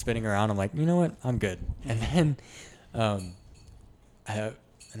spinning around. I'm like, you know what? I'm good. And then, on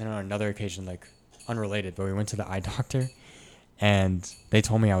another occasion, like unrelated, but we went to the eye doctor, and they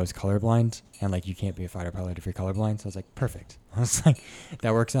told me I was colorblind, and like you can't be a fighter pilot if you're colorblind. So I was like, perfect. I was like,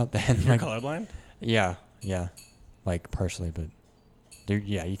 that works out then. You're like, colorblind? Yeah, like partially, but.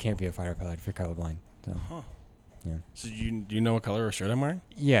 You can't be a fighter pilot if you're colorblind. So, yeah. So do you know what color of shirt I'm wearing?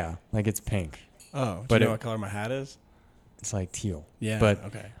 Yeah, like it's pink. Oh, but do you know what color my hat is? It's like teal. Yeah. But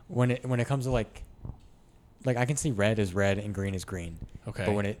okay. when it comes to like I can see red is red and green is green. Okay.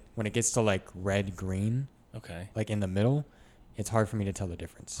 But when it gets to like red green, okay, like in the middle, it's hard for me to tell the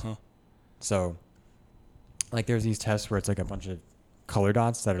difference. Huh. So, like there's these tests where it's like a bunch of color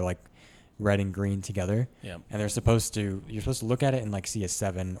dots that are like red and green together. Yeah. And you're supposed to look at it and like see a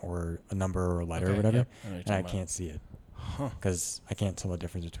 7 or a number or a letter or whatever. Yep. And I can't see it. Because I can't tell the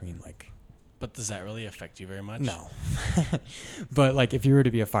difference between like. But does that really affect you very much? No. But like if you were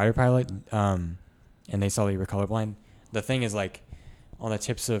to be a fighter pilot, and they saw that you were colorblind, the thing is like on the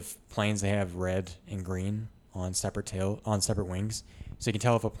tips of planes they have red and green on separate wings, so you can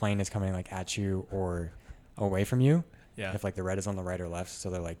tell if a plane is coming like at you or away from you. Yeah. If like the red is on the right or left, so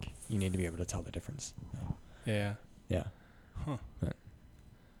they're like you need to be able to tell the difference. Yeah. Yeah. Huh.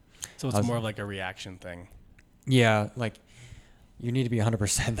 So it's more of like a reaction thing. Yeah, like you need to be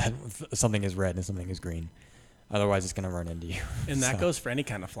 100% that something is red and something is green. Otherwise, it's going to run into you. And that goes for any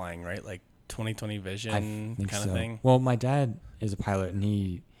kind of flying, right? Like 20/20 vision kind of thing. Well, my dad is a pilot, and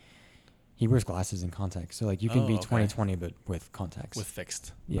he wears glasses and contacts. So like you can be 20/20, but with contacts. With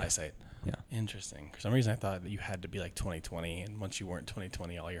fixed eyesight. Yeah. Interesting. For some reason, I thought that you had to be like 20/20, and once you weren't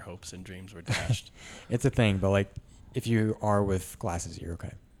 20/20, all your hopes and dreams were dashed. It's a thing, but like if you are with glasses, you're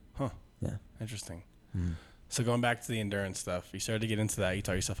okay. Huh. Yeah. Interesting. So going back to the endurance stuff, you started to get into that. You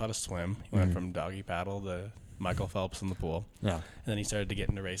taught yourself how to swim. You went from doggy paddle to Michael Phelps in the pool. Yeah. And then you started to get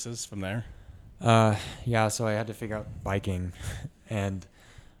into races from there. Yeah. So I had to figure out biking, and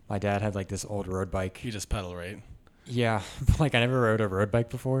my dad had like this old road bike. You just pedal, right? Yeah. But like I never rode a road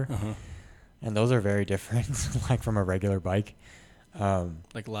bike before. And those are very different, like from a regular bike.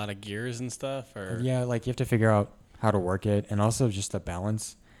 Like a lot of gears and stuff? Or yeah, like you have to figure out how to work it, and also just the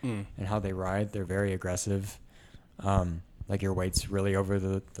balance and how they ride. They're very aggressive. Like your weight's really over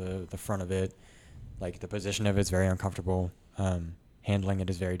the front of it. Like the position of it's very uncomfortable. Handling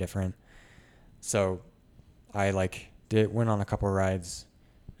it is very different. So I went on a couple of rides,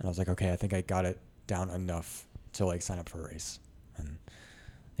 and I was like, okay, I think I got it down enough to like sign up for a race. And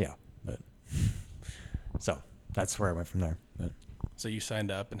yeah, but so that's where I went from there. But so you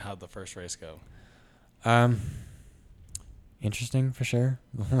signed up, and how'd the first race go? Interesting for sure.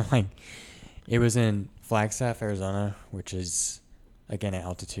 Like it was in Flagstaff, Arizona, which is again at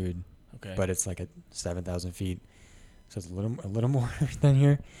altitude. Okay. But it's like at 7,000 feet. So it's a little more than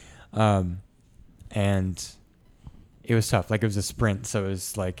here. And it was tough. Like it was a sprint, so it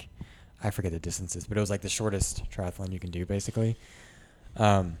was like I forget the distances, but it was like the shortest triathlon you can do basically.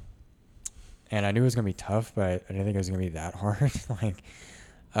 And I knew it was gonna be tough, but I didn't think it was gonna be that hard.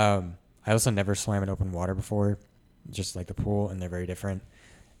 I also never swam in open water before, just like the pool, and they're very different.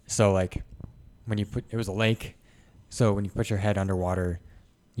 So like it was a lake, so when you put your head underwater,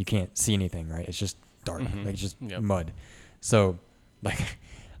 you can't see anything, right? It's just dark, like it's just mud. So like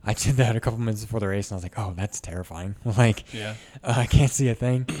I did that a couple minutes before the race, and I was like, oh, that's terrifying. Like I can't see a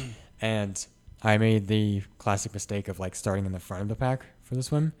thing. And I made the classic mistake of like starting in the front of the pack for the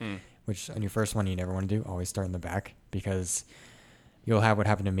swim, which on your first one you never want to do. Always start in the back, because you'll have what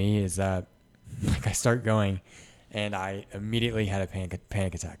happened to me is that like I start going and I immediately had a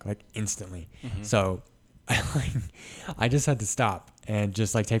panic attack, like instantly. So I just had to stop and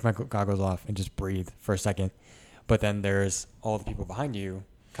just like take my goggles off and just breathe for a second. But then there's all the people behind you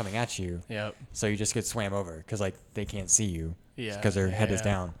coming at you. Yep. So you just get swam over because like they can't see you. Yeah. Because their head is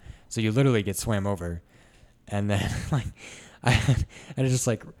down. So you literally get swam over, and then like I had to just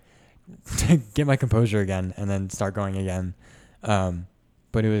like to get my composure again and then start going again.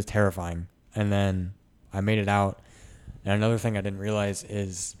 But it was terrifying. And then I made it out. And another thing I didn't realize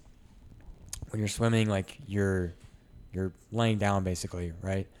is when you're swimming, like you're laying down basically,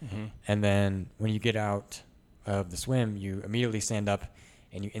 right? Mm-hmm. And then when you get out of the swim, you immediately stand up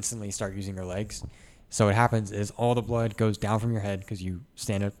and you instantly start using your legs. So what happens is all the blood goes down from your head because you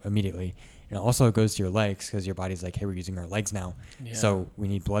stand up immediately. And it also goes to your legs because your body's like, hey, we're using our legs now. Yeah. So we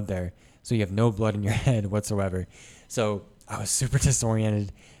need blood there. So you have no blood in your head whatsoever. So I was super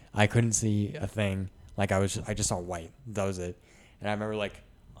disoriented. I couldn't see a thing. Like I just saw white. That was it. And I remember like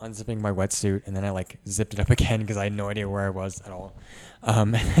unzipping my wetsuit and then I like zipped it up again because I had no idea where I was at all.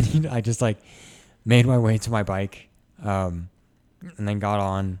 And I just like made my way to my bike and then got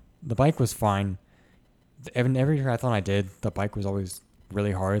on. The bike was fine. Every triathlon I did, the bike was always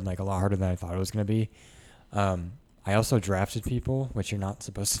really hard, like a lot harder than I thought it was going to be. I also drafted people, which you're not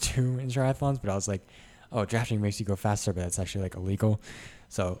supposed to do in triathlons, but I was like, oh, drafting makes you go faster, but it's actually like illegal.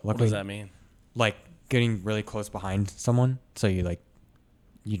 So luckily, what does that mean? Like getting really close behind someone, so you like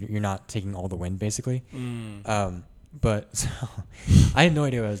you're not taking all the wind basically. But so I had no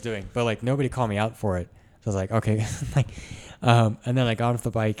idea what I was doing, but like nobody called me out for it. So I was like, okay, like, and then I got off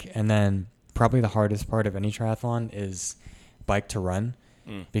the bike, and then probably the hardest part of any triathlon is bike to run,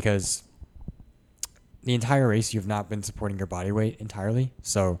 because the entire race you've not been supporting your body weight entirely.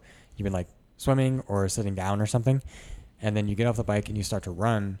 So you've been like swimming or sitting down or something, and then you get off the bike and you start to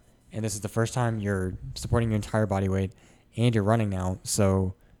run, and this is the first time you're supporting your entire body weight and you're running now.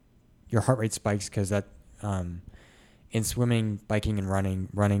 So your heart rate spikes because that in swimming, biking, and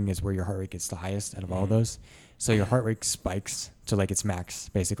running is where your heart rate gets the highest out of all of those. So your heart rate spikes to like its max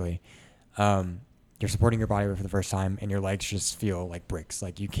basically. You're supporting your body weight for the first time, and your legs just feel like bricks.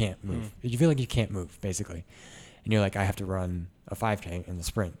 Like you can't move. You feel like you can't move, basically. And you're like, I have to run a 5K in the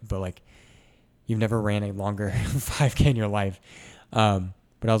sprint. But like, you've never ran a longer 5K in your life.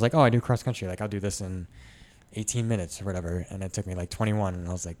 But I was like, oh, I do cross country. Like I'll do this in 18 minutes or whatever. And it took me like 21. And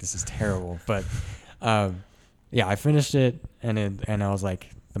I was like, this is terrible. But yeah, I finished it, and I was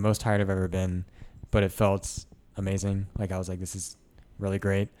like the most tired I've ever been. But it felt amazing. Like I was like, this is really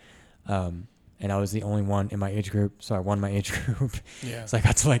great. And I was the only one in my age group, so I won my age group. Yeah. So I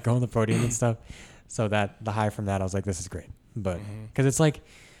got to like go on the podium and stuff. So that the high from that, I was like, this is great. But because it's like,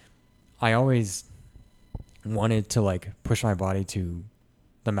 I always wanted to like push my body to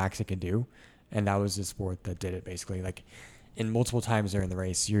the max it could do, and that was the sport that did it basically. Like, in multiple times during the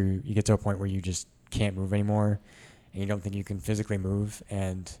race, you get to a point where you just can't move anymore, and you don't think you can physically move,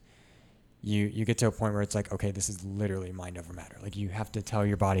 and you get to a point where it's like, okay, this is literally mind over matter. Like you have to tell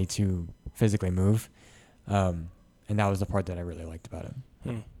your body to physically move. And that was the part that I really liked about it.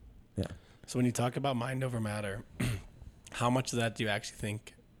 Yeah. So when you talk about mind over matter, how much of that do you actually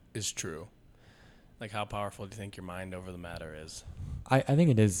think is true? Like how powerful do you think your mind over the matter is? I think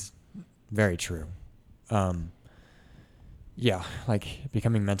it is very true. Yeah, like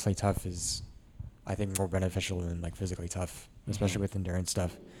becoming mentally tough is, I think, more beneficial than like physically tough, especially with endurance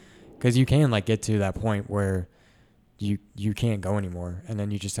stuff. Because you can like get to that point where you can't go anymore, and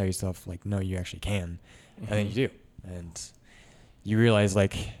then you just tell yourself like, no, you actually can, and then you do, and you realize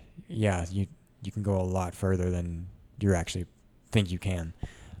like, yeah, you can go a lot further than you actually think you can.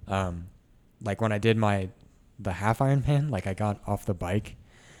 Like when I did the half Ironman, like I got off the bike,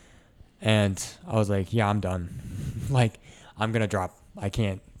 and I was like, yeah, I'm done. Like I'm gonna drop. I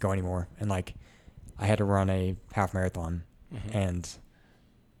can't go anymore, and like I had to run a half marathon, and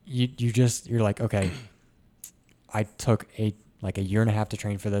you're like, okay, I took a year and a half to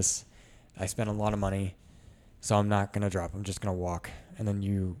train for this. I spent a lot of money, so I'm not going to drop. I'm just going to walk. And then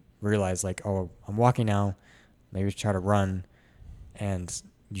you realize like, oh, I'm walking now. Maybe try to run, and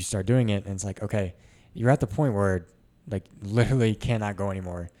you start doing it. And it's like, okay, you're at the point where like literally cannot go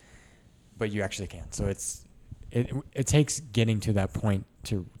anymore, but you actually can. So it takes getting to that point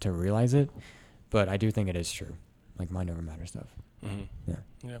to realize it. But I do think it is true. Like mind over matter stuff.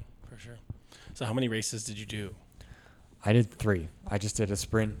 Yeah, for sure. So how many races did you do? I did 3. I just did a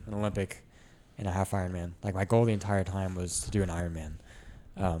sprint, an Olympic, and a half Ironman. Like my goal the entire time was to do an Ironman.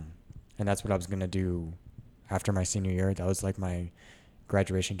 And that's what I was going to do after my senior year. That was like my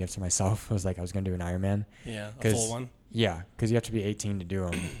graduation gift to myself. It was like I was going to do an Ironman. Yeah, a full one? Yeah, because you have to be 18 to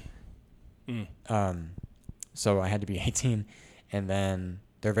do them. So I had to be 18, and then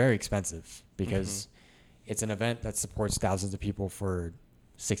they're very expensive because it's an event that supports thousands of people for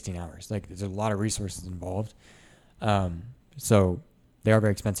 16 hours. Like there's a lot of resources involved. So they are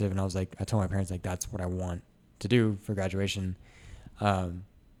very expensive. And I told my parents, like, that's what I want to do for graduation.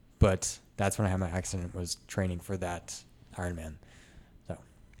 But that's when I had my accident, was training for that Ironman.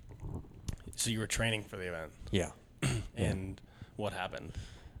 So you were training for the event. Yeah. And what happened?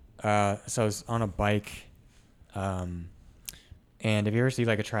 So I was on a bike. And if you ever see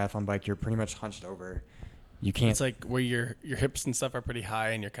like a triathlon bike, you're pretty much hunched over. You can't. It's like where your hips and stuff are pretty high,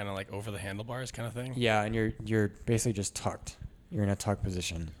 and you're kind of like over the handlebars, kind of thing. Yeah, and you're basically just tucked. You're in a tuck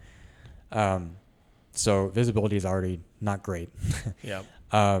position. So visibility is already not great. Yeah.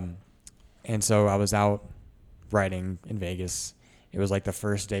 And so I was out riding in Vegas. It was like the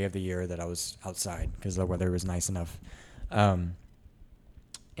first day of the year that I was outside because the weather was nice enough. And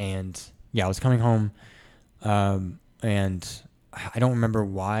yeah, I was coming home. And I don't remember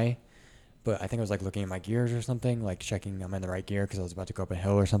why, but I think I was like looking at my gears or something, like checking I'm in the right gear because I was about to go up a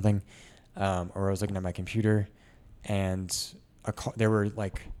hill or something. Or I was looking at my computer, and there were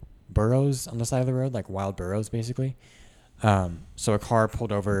like burrows on the side of the road, like wild burrows basically. So a car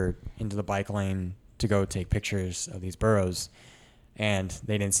pulled over into the bike lane to go take pictures of these burrows, and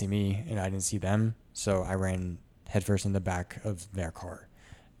they didn't see me and I didn't see them. So I ran headfirst in the back of their car,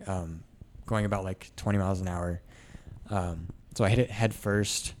 going about like 20 miles an hour. So I hit it head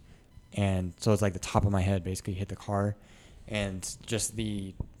first, and so it's like the top of my head basically hit the car, and just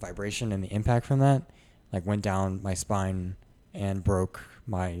the vibration and the impact from that like went down my spine and broke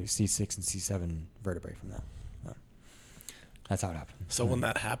my C6 and C7 vertebrae from that. So that's how it happened. So when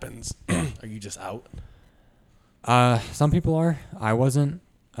that happens, are you just out? Some people are. I wasn't.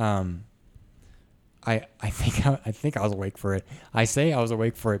 I think I was awake for it. I say I was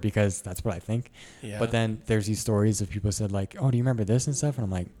awake for it because that's what I think. Yeah. But then there's these stories of people said like, "Oh, do you remember this and stuff?" And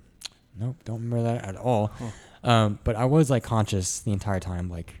I'm like, "Nope, don't remember that at all." Huh. But I was like conscious the entire time,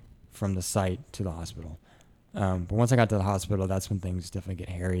 like from the site to the hospital. But once I got to the hospital, that's when things definitely get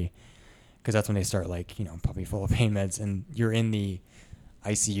hairy, because that's when they start like pumping full of pain meds, and you're in the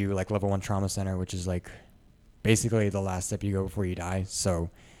ICU, like level 1 trauma center, which is like basically the last step you go before you die. So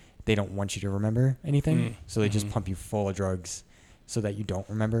they don't want you to remember anything. So they just pump you full of drugs so that you don't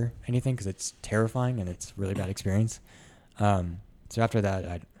remember anything, because it's terrifying and it's a really bad experience. So after that,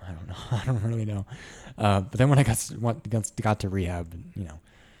 I don't know. I don't really know. But then when I got to rehab,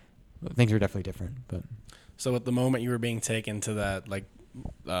 things were definitely different. But so at the moment you were being taken to that, like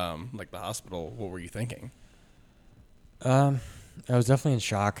the hospital, what were you thinking? I was definitely in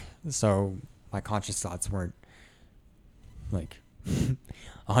shock. So my conscious thoughts weren't like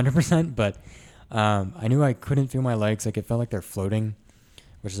 100%, but I knew I couldn't feel my legs. Like it felt like they're floating,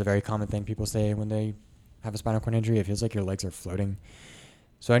 which is a very common thing people say when they have a spinal cord injury. It feels like your legs are floating.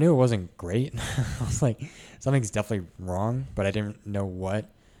 So I knew it wasn't great. I was like, something's definitely wrong, but I didn't know what.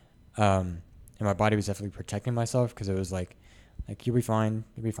 And my body was definitely protecting myself, because it was like you'll be fine,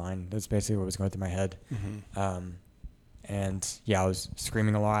 you'll be fine. That's basically what was going through my head. And yeah, I was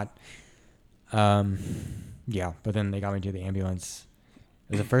screaming a lot. Yeah, but then they got me to the ambulance.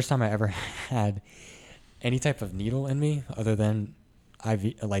 It was the first time I ever had any type of needle in me other than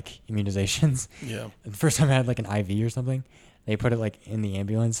IV, like immunizations. Yeah. The first time I had like an IV or something, they put it like in the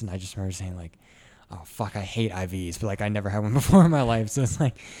ambulance, and I just remember saying like, "Oh fuck, I hate IVs," but like I never had one before in my life, so it's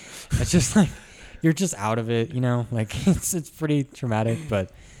like, it's just like you're just out of it, like it's pretty traumatic,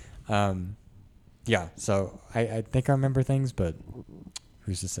 but yeah. So I think I remember things, but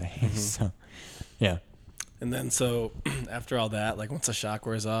who's to say? So yeah. And then so after all that, like once the shock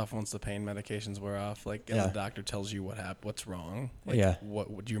wears off, once the pain medications wear off, like and the doctor tells you what's wrong. Like,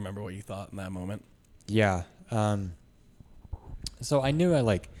 what do you remember what you thought in that moment? Yeah. So I knew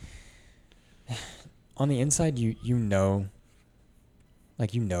on the inside you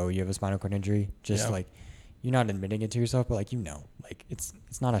have a spinal cord injury. Just like you're not admitting it to yourself, but like like it's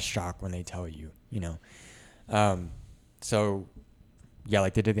not a shock when they tell you, So yeah,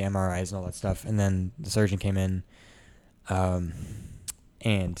 like they did the MRIs and all that stuff, and then the surgeon came in,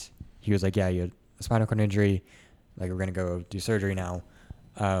 and he was like, "Yeah, you had a spinal cord injury. Like we're gonna go do surgery now."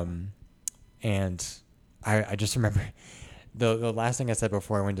 And I just remember the last thing I said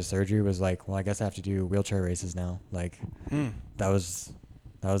before I went to surgery was like, "Well, I guess I have to do wheelchair races now." Like that was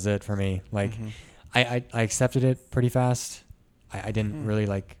it for me. Like I accepted it pretty fast. I didn't really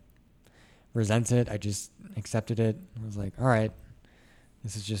like resent it. I just accepted it. I was like, all right,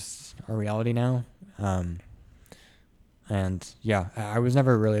 this is just our reality now. And yeah, I was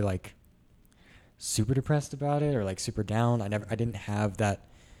never really like super depressed about it or like super down. I didn't have that.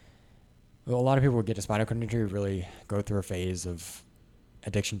 Well, a lot of people would get a spinal cord injury, really go through a phase of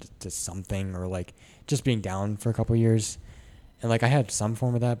addiction to something, or like just being down for a couple of years. And like I had some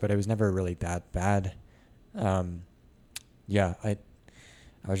form of that, but it was never really that bad. Yeah,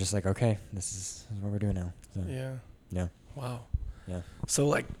 I was just like, okay, this is what we're doing now. So, Yeah. yeah. Wow. Yeah. So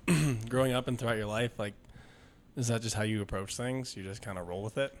like growing up and throughout your life, like, is that just how you approach things? You just kind of roll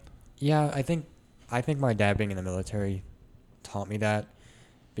with it? Yeah, I think my dad being in the military taught me that,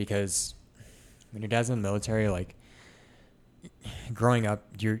 because when your dad's in the military, like, growing up,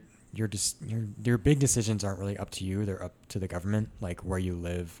 your big decisions aren't really up to you. They're up to the government, like where you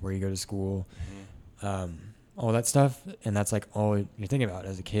live, where you go to school, all that stuff. And that's like all you're thinking about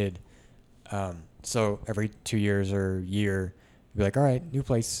as a kid. So every 2 years or year, you'll be like, all right, new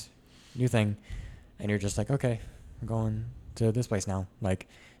place, new thing. And you're just like, okay, I'm going to this place now. Like,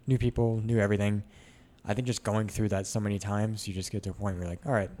 new people, new everything. I think just going through that so many times, you just get to a point where you're like,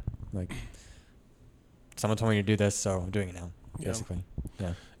 all right, like, someone told me to do this, so I'm doing it now, basically.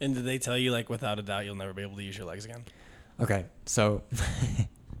 Yeah. And did they tell you, like, without a doubt, you'll never be able to use your legs again? Okay, so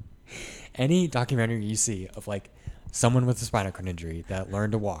any documentary you see of, like, someone with a spinal cord injury that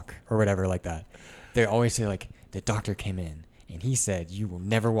learned to walk or whatever like that, they always say, like, the doctor came in and he said, you will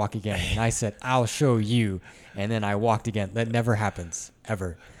never walk again. And I said, I'll show you. And then I walked again. That never happens,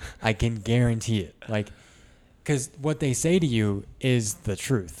 ever. I can guarantee it. Like, because what they say to you is the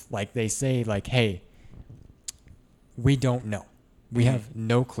truth. Like, they say, like, hey, we don't know. We have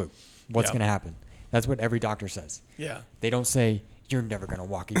no clue what's going to happen. That's what every doctor says. Yeah. They don't say, you're never going to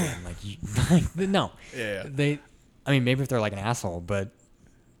walk again. No. Yeah. I mean, maybe if they're like an asshole, but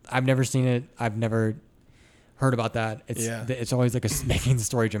I've never seen it. I've never heard about that. It's always like making the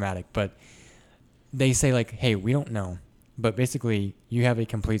story dramatic, but they say, like, hey, we don't know, but basically you have a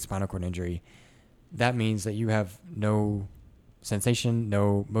complete spinal cord injury. That means that you have no sensation,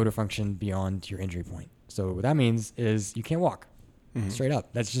 no motor function beyond your injury point. So what that means is you can't walk. Straight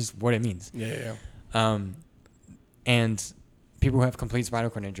up. That's just what it means. Yeah. And people who have complete spinal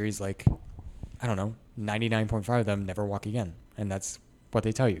cord injuries, like, I don't know, 99.5 of them never walk again. And that's what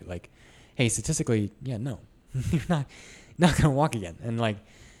they tell you. Like, hey, statistically, no, you're not going to walk again. And, like,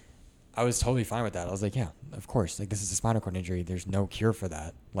 I was totally fine with that. I was like, yeah, of course. Like, this is a spinal cord injury. There's no cure for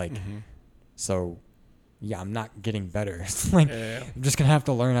that. Like, so, yeah, I'm not getting better. Like, I'm just going to have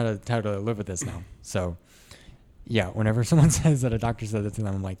to learn how to live with this now. So, yeah, whenever someone says that a doctor said that to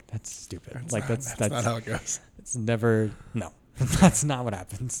them, I'm like, that's stupid. That's not how it goes. It's never, no, that's not what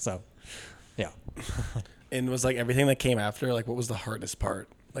happens. So, yeah. And was, like, everything that came after, like, what was the hardest part?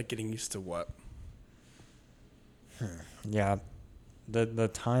 Like, getting used to what? Yeah. The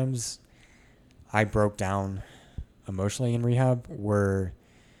times I broke down emotionally in rehab were,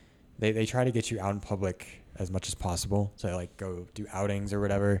 they try to get you out in public as much as possible. So, like, go do outings or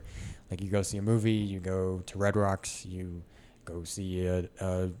whatever. Like, you go see a movie, you go to Red Rocks, you go see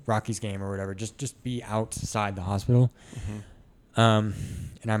a Rockies game or whatever. Just be outside the hospital. And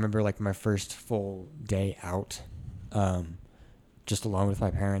I remember, like, my first full day out, just alone with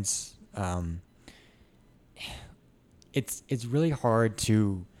my parents. It's really hard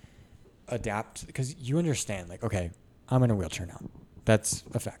to adapt because you understand, like, okay, I'm in a wheelchair now. That's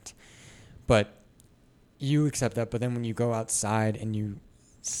a fact. But you accept that. But then when you go outside and you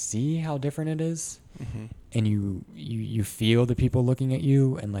see how different it is, and you feel the people looking at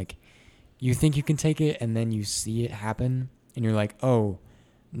you, and, like, you think you can take it, and then you see it happen, and you're like, oh,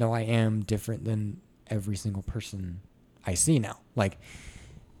 no, I am different than every single person I see now. Like,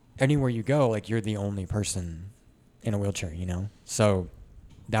 anywhere you go, like, you're the only person in a wheelchair, you know? So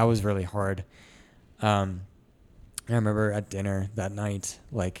that was really hard. I remember at dinner that night,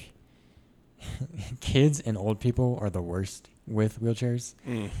 like, kids and old people are the worst with wheelchairs.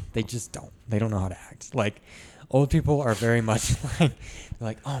 They just they don't know how to act. Like, old people are very much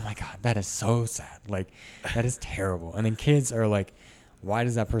like, oh my God, that is so sad. Like, that is terrible. And then kids are like, why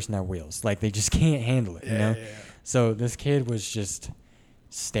does that person have wheels? Like, they just can't handle it, you know? Yeah. So this kid was just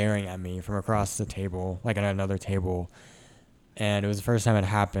staring at me from across the table, like at another table. And it was the first time it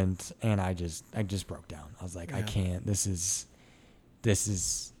happened. And I just broke down. I was like, I can't, this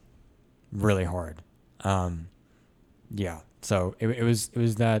is really hard. So it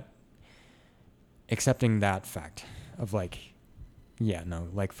was that accepting that fact of, like,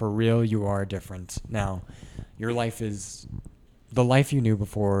 like, for real, you are different now. Your life is, the life you knew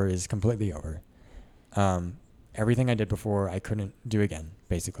before is completely over. Everything I did before, I couldn't do again,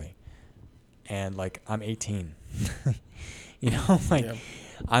 basically. And, like, I'm 18, you know, like,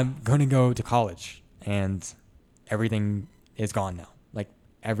 I'm going to go to college and everything is gone now. Like,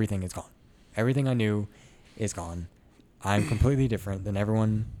 everything is gone. Everything I knew is gone. I'm completely different than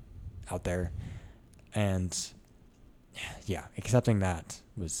everyone out there. And accepting that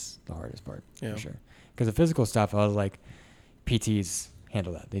was the hardest part, for sure. Because the physical stuff, I was like, PTs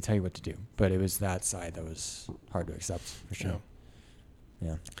handle that. They tell you what to do. But it was that side that was hard to accept, for sure.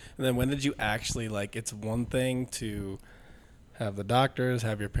 Yeah. And then when did you actually, like, it's one thing to have the doctors,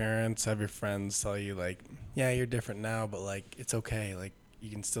 have your parents, have your friends tell you, like, yeah, you're different now, but, like, it's okay. Like, you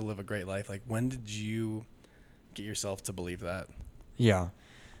can still live a great life. Like, when did you get yourself to believe that? Yeah.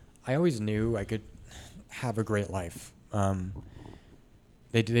 I always knew I could have a great life.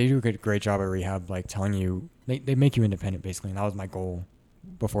 They do a great job at rehab, like telling you, they make you independent basically. And that was my goal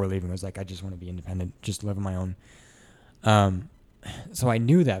before leaving, was like, I just want to be independent, just live on my own. So I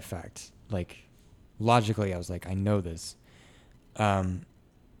knew that fact. Like, logically, I was like, I know this.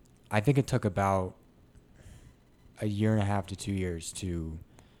 I think it took about a year and a half to 2 years to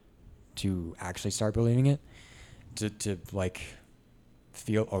actually start believing it, to like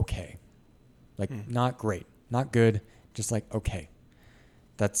feel okay. Like, not great, not good, just like okay.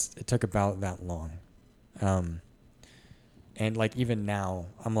 It took about that long. And like even now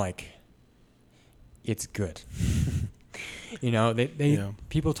I'm like, it's good. You know,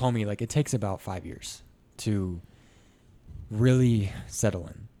 people told me like it takes about 5 years to really settle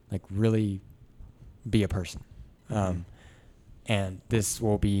in, like really be a person. And this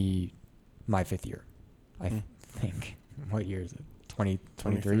will be my 5th year, I think. What year is it?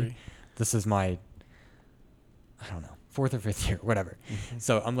 2023? This is my, I don't know, 4th or 5th year, whatever.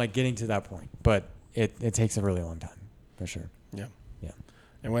 So I'm like getting to that point, but it takes a really long time, for sure. Yeah. Yeah.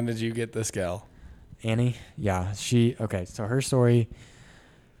 And when did you get this gal? Annie? Yeah. Okay. So her story,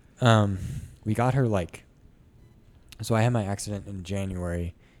 we got her so I had my accident in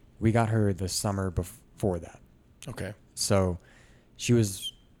January. We got her the summer before that. Okay. So she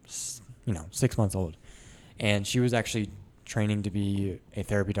was, 6 months old, and she was actually training to be a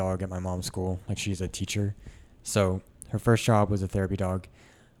therapy dog at my mom's school. Like, she's a teacher. So her first job was a therapy dog.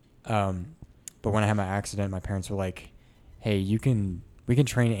 But when I had my accident, my parents were like, hey, we can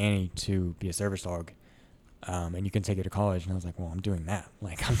train Annie to be a service dog. And you can take it to college. And I was like, well, I'm doing that.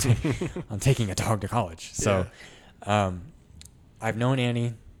 Like, I'm taking a dog to college. So, I've known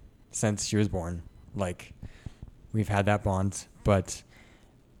Annie since she was born. Like, we've had that bond, but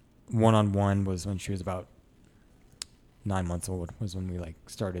one-on-one was when she was about 9 months old, was when we like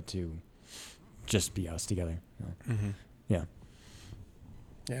started to just be us together. Yeah.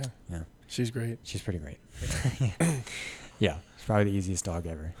 Yeah. Yeah. She's great. She's pretty great. Yeah. She's probably the easiest dog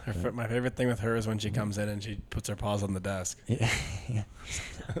ever. My favorite thing with her is when she comes in and she puts her paws on the desk. Yeah.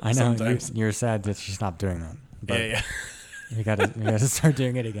 I know. You're sad that she stopped doing that. But yeah. We gotta start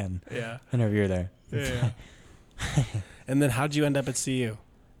doing it again. Yeah. Whenever you're there. Yeah. And then how'd you end up at CU?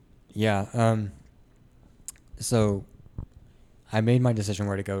 Yeah. So I made my decision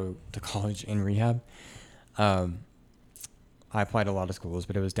where to go to college in rehab. I applied to a lot of schools,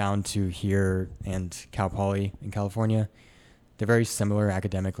 but it was down to here and Cal Poly in California. They're very similar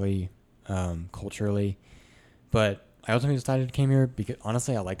academically, culturally, but I ultimately decided to come here because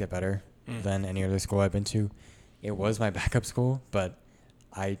honestly, I liked it better than any other school I've been to. It was my backup school, but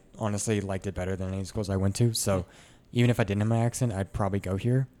I honestly liked it better than any schools I went to. So even if I didn't have my accent, I'd probably go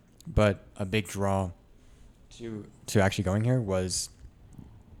here. But a big draw to actually going here was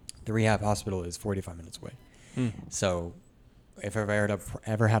the rehab hospital is 45 minutes away. So if I've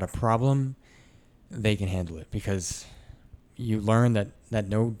ever had a problem, they can handle it, because you learn that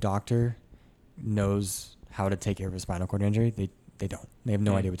no doctor knows how to take care of a spinal cord injury. They don't. They have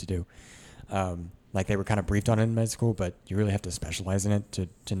no idea what to do. Like, they were kind of briefed on it in med school, but you really have to specialize in it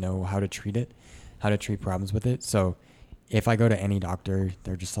to know how to treat it, how to treat problems with it. So if I go to any doctor,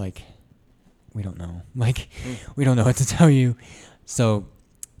 they're just like, we don't know. Like, we don't know what to tell you. So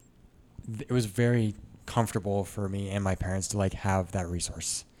it was very comfortable for me and my parents to like have that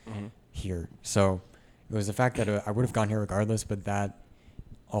resource here. So it was the fact that I would have gone here regardless, but that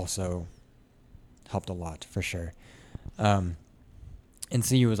also helped a lot for sure. And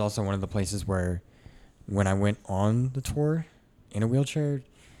CU was also one of the places where when I went on the tour in a wheelchair,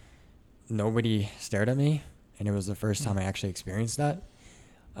 nobody stared at me, and it was the first time I actually experienced that.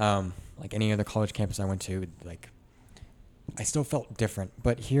 Like any other college campus I went to, like, I still felt different,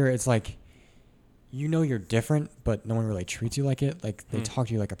 but here it's like, you know, you're different, but no one really treats you like it. Like, they talk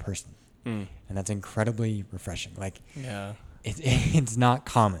to you like a person, and that's incredibly refreshing. Like, it's not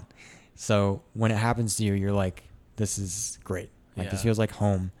common. So when it happens to you, you're like, this is great. Like, this feels like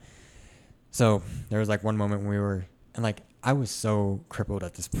home. So there was like one moment when and like, I was so crippled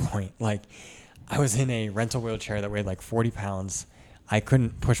at this point. Like, I was in a rental wheelchair that weighed like 40 pounds. I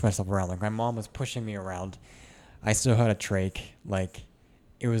couldn't push myself around. Like, my mom was pushing me around. I still had a trach. Like,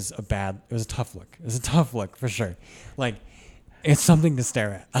 it was a tough look. It was a tough look for sure. Like, it's something to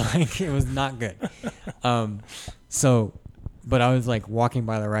stare at. Like, it was not good. But I was like walking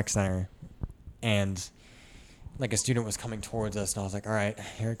by the rec center, and like a student was coming towards us, and I was like, all right,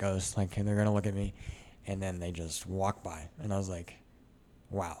 here it goes. Like, they're going to look at me. And then they just walk by. And I was like,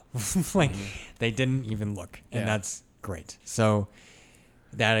 wow. Like, they didn't even look. And that's great. So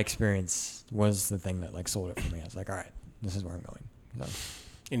that experience was the thing that, like, sold it for me. I was like, all right, this is where I'm going. So,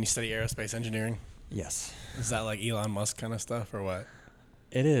 And you study aerospace engineering? yes. Is that like Elon Musk kind of stuff or what?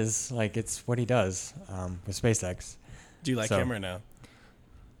 It is. Like, it's what he does with SpaceX. Do you like him or no?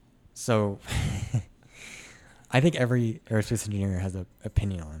 So I think every aerospace engineer has an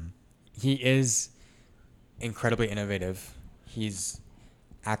opinion on him. He is incredibly innovative. He's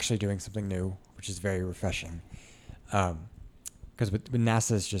actually doing something new, which is very refreshing. Because with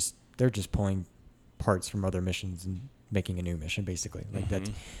NASA, they're just pulling parts from other missions and making a new mission, basically. Like that,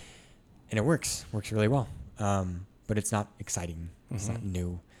 and it works really well. But it's not exciting. It's not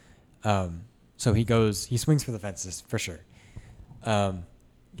new. So he swings for the fences for sure.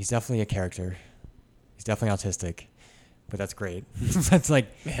 He's definitely a character. He's definitely autistic, but that's great. That's like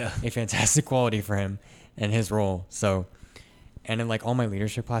a fantastic quality for him and his role. So, and in like all my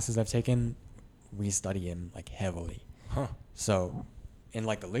leadership classes I've taken, we study him like heavily. Huh. So in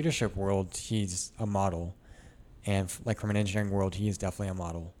like the leadership world, he's a model, and like from an engineering world, he is definitely a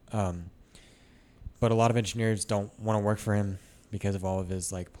model. But a lot of engineers don't want to work for him because of all of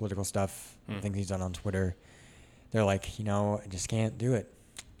his like political stuff, things he's done on Twitter. They're like, I just can't do it.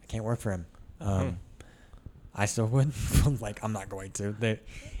 I can't work for him. I still would. Like, I'm not going to.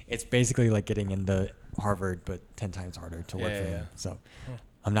 It's basically like getting into Harvard, but 10 times harder to work for him. So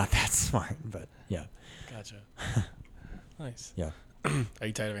I'm not that smart, but yeah. Gotcha. Nice. Yeah. Are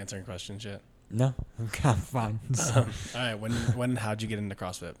you tired of answering questions yet? No, I'm fine. So. All right. How'd you get into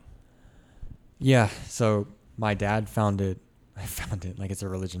CrossFit? Yeah. So my dad found it. I found it like it's a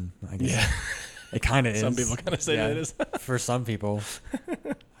religion, I guess. Yeah. It kind of is. Some people kind of say that it is. For some people.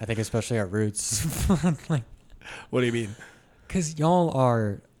 I think especially at Roots. Like, what do you mean? Because y'all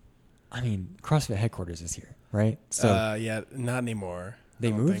are, CrossFit headquarters is here, right? So yeah, not anymore.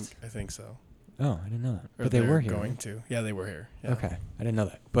 They moved? I think so. Oh, I didn't know that. Or But they were here. Going to. Yeah, they were here. Yeah. Okay. I didn't know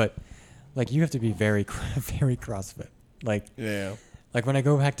that. But, like, you have to be very, very CrossFit. Like, like when I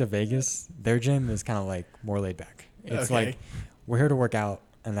go back to Vegas, their gym is kind of like more laid back. It's like, we're here to work out,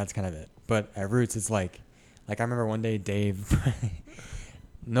 and that's kind of it. But at Roots, it's like I remember one day Dave,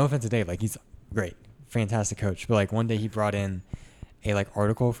 no offense to Dave, like he's great, fantastic coach. But like one day he brought in a like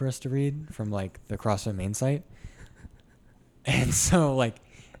article for us to read from like the CrossFit main site. And so like,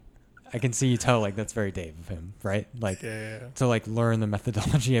 I can see you tell like that's very Dave of him, right? Like to like learn the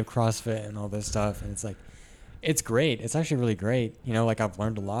methodology of CrossFit and all this stuff. And it's like, it's great. It's actually really great. Like I've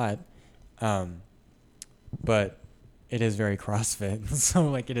learned a lot. But it is very CrossFit. So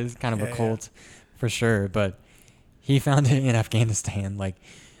like it is kind of a cult for sure. But he found it in Afghanistan. Like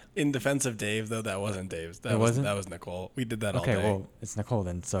in defense of Dave, though, that wasn't Dave's. That was Nicole. We did that all day. Okay, well, it's Nicole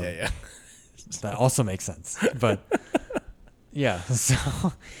then. So that also makes sense. But yeah,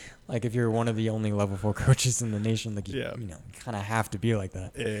 so like if you're one of the only level 4 coaches in the nation, like you kind of have to be like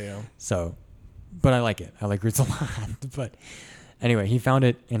that. Yeah. So, but I like it. I like Roots a lot. But anyway, he found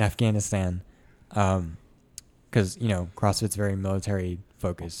it in Afghanistan. Because CrossFit's very military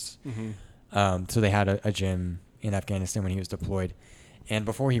focused. So they had a gym in Afghanistan when he was deployed, and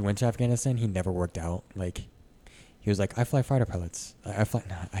before he went to Afghanistan, he never worked out. Like he was like, I fly fighter pilots. I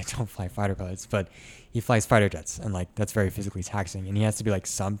don't fly fighter pilots, but he flies fighter jets, and like that's very physically taxing, and he has to be like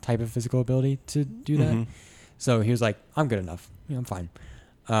some type of physical ability to do that. So he was like, I'm good enough. I'm fine.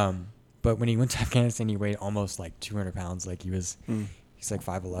 But when he went to Afghanistan, he weighed almost like 200 pounds. Like he's like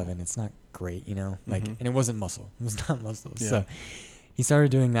 5'11". It's not great, like, and it wasn't muscle. It was not muscle. Yeah. So he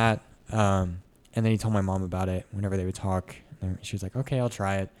started doing that. And then he told my mom about it whenever they would talk. And she was like, okay, I'll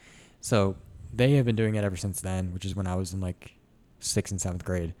try it. So they have been doing it ever since then, which is when I was in like 6th and 7th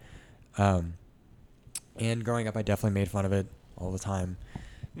grade. And growing up, I definitely made fun of it all the time,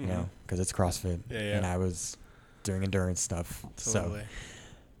 because it's CrossFit and I was doing endurance stuff. Totally.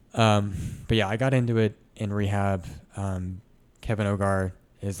 So, but yeah, I got into it in rehab. Kevin Ogar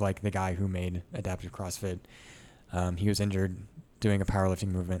is like the guy who made adaptive CrossFit. He was injured doing a powerlifting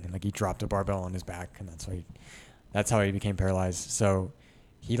movement, and like he dropped a barbell on his back, and that's how he became paralyzed. So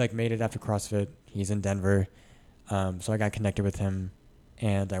he like made adaptive CrossFit. He's in Denver. So I got connected with him,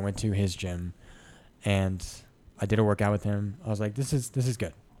 and I went to his gym, and I did a workout with him. I was like, this is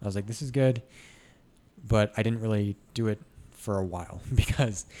good. I was like, this is good, but I didn't really do it for a while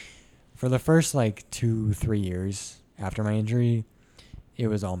because for the first like 2-3 years after my injury, it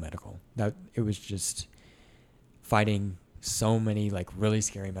was all medical. That it was just fighting so many like really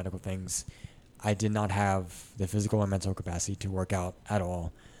scary medical things. I did not have the physical or mental capacity to work out at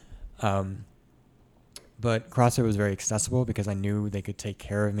all. But CrossFit was very accessible because I knew they could take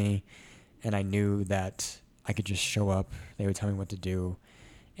care of me, and I knew that I could just show up. They would tell me what to do.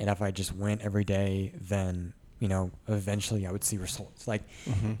 And if I just went every day, then, eventually I would see results. Like,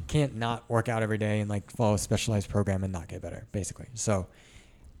 can't not work out every day and, like, follow a specialized program and not get better, basically. So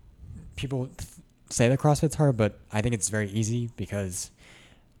people say that CrossFit's hard, but I think it's very easy because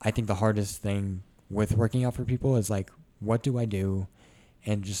I think the hardest thing with working out for people is, like, what do I do?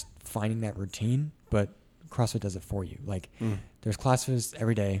 And just finding that routine. But CrossFit does it for you. Like, there's classes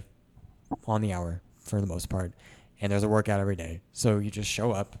every day on the hour for the most part, and there's a workout every day. So you just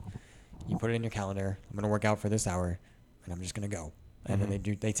show up, you put it in your calendar. I'm going to work out for this hour, and I'm just going to go. And then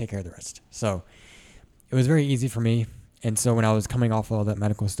they take care of the rest. So it was very easy for me. And so when I was coming off all that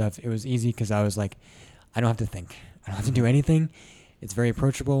medical stuff, it was easy because I was like, I don't have to think. I don't have to do anything. It's very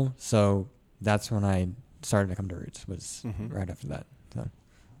approachable. So that's when I started to come to Roots, was right after that. So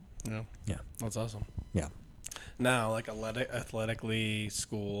yeah, that's awesome. Yeah. Now, like, athletically,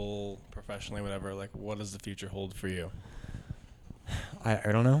 school, professionally, whatever, like, what does the future hold for you?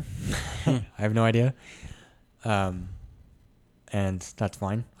 I don't know. I have no idea. And that's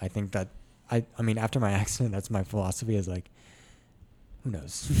fine. I think that I mean, after my accident, that's my philosophy, is like, who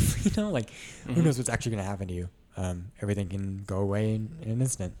knows? Who knows what's actually going to happen to you? Everything can go away in an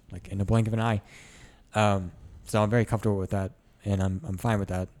instant, like in a blink of an eye. So I'm very comfortable with that, and I'm fine with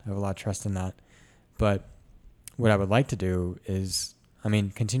that. I have a lot of trust in that. But what I would like to do is,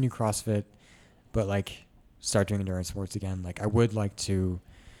 continue CrossFit, but, like, start doing endurance sports again. Like, I would like to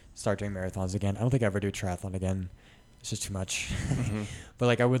start doing marathons again. I don't think I ever do triathlon again. It's just too much. But,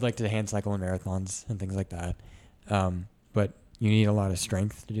 like, I would like to hand cycle in marathons and things like that. But you need a lot of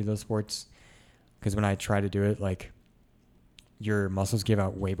strength to do those sports, because when I try to do it, like, your muscles give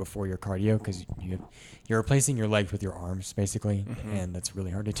out way before your cardio, because you're replacing your legs with your arms, basically, and that's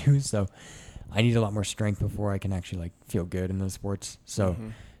really hard to do. So I need a lot more strength before I can actually, like, feel good in those sports. So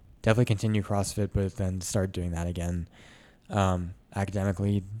definitely continue CrossFit, but then start doing that again.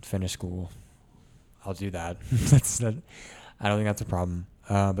 Academically, finish school. I'll do that. I don't think that's a problem.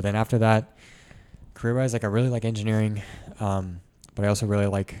 But then after that, career-wise, like, I really like engineering, but I also really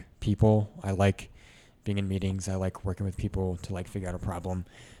like people. I like being in meetings. I like working with people to, like, figure out a problem.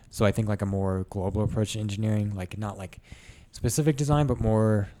 So I think, like, a more global approach to engineering, like, not like specific design, but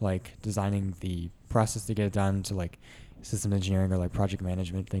more like designing the process to get it done, to, like, system engineering or, like, project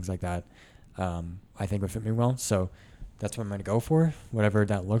management, things like that, I think would fit me well. So that's what I'm going to go for. Whatever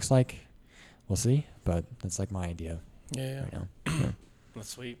that looks like, we'll see. But that's, like, my idea right now. Yeah. That's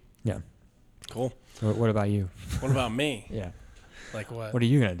sweet. Yeah. Cool. What about you? What about me? Yeah. Like what? What are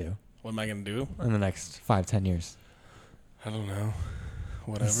you going to do What am I going to do? in the next 5-10 years? I don't know.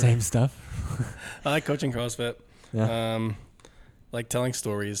 Whatever. The same stuff? I like coaching CrossFit. Yeah. Like telling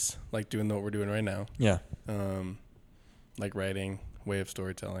stories, like doing what we're doing right now. Yeah. Like writing, way of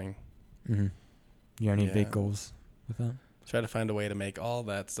storytelling. You got any big goals with that? Try to find a way to make all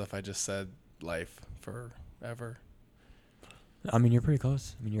that stuff I just said life forever. You're pretty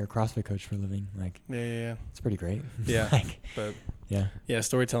close. You're a CrossFit coach for a living. Like, Yeah. it's pretty great. Yeah. Like, But yeah.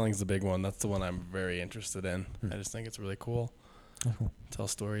 storytelling's the big one. That's the one I'm very interested in. I just think it's really cool. That's cool. Tell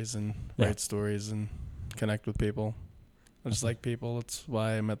stories and Yeah. write stories and connect with people. I just like people. That's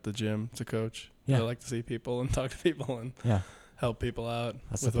why I'm at the gym to coach. Yeah. I like to see people and talk to people and help people out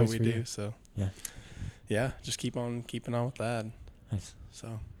That's with the what place we for do. you. So Yeah. just keep on keeping on with that. Nice.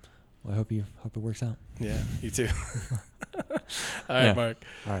 So Well, I hope it works out. yeah, you too. All right, Mark.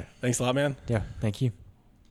 All right. Thanks a lot, man. Yeah. Thank you.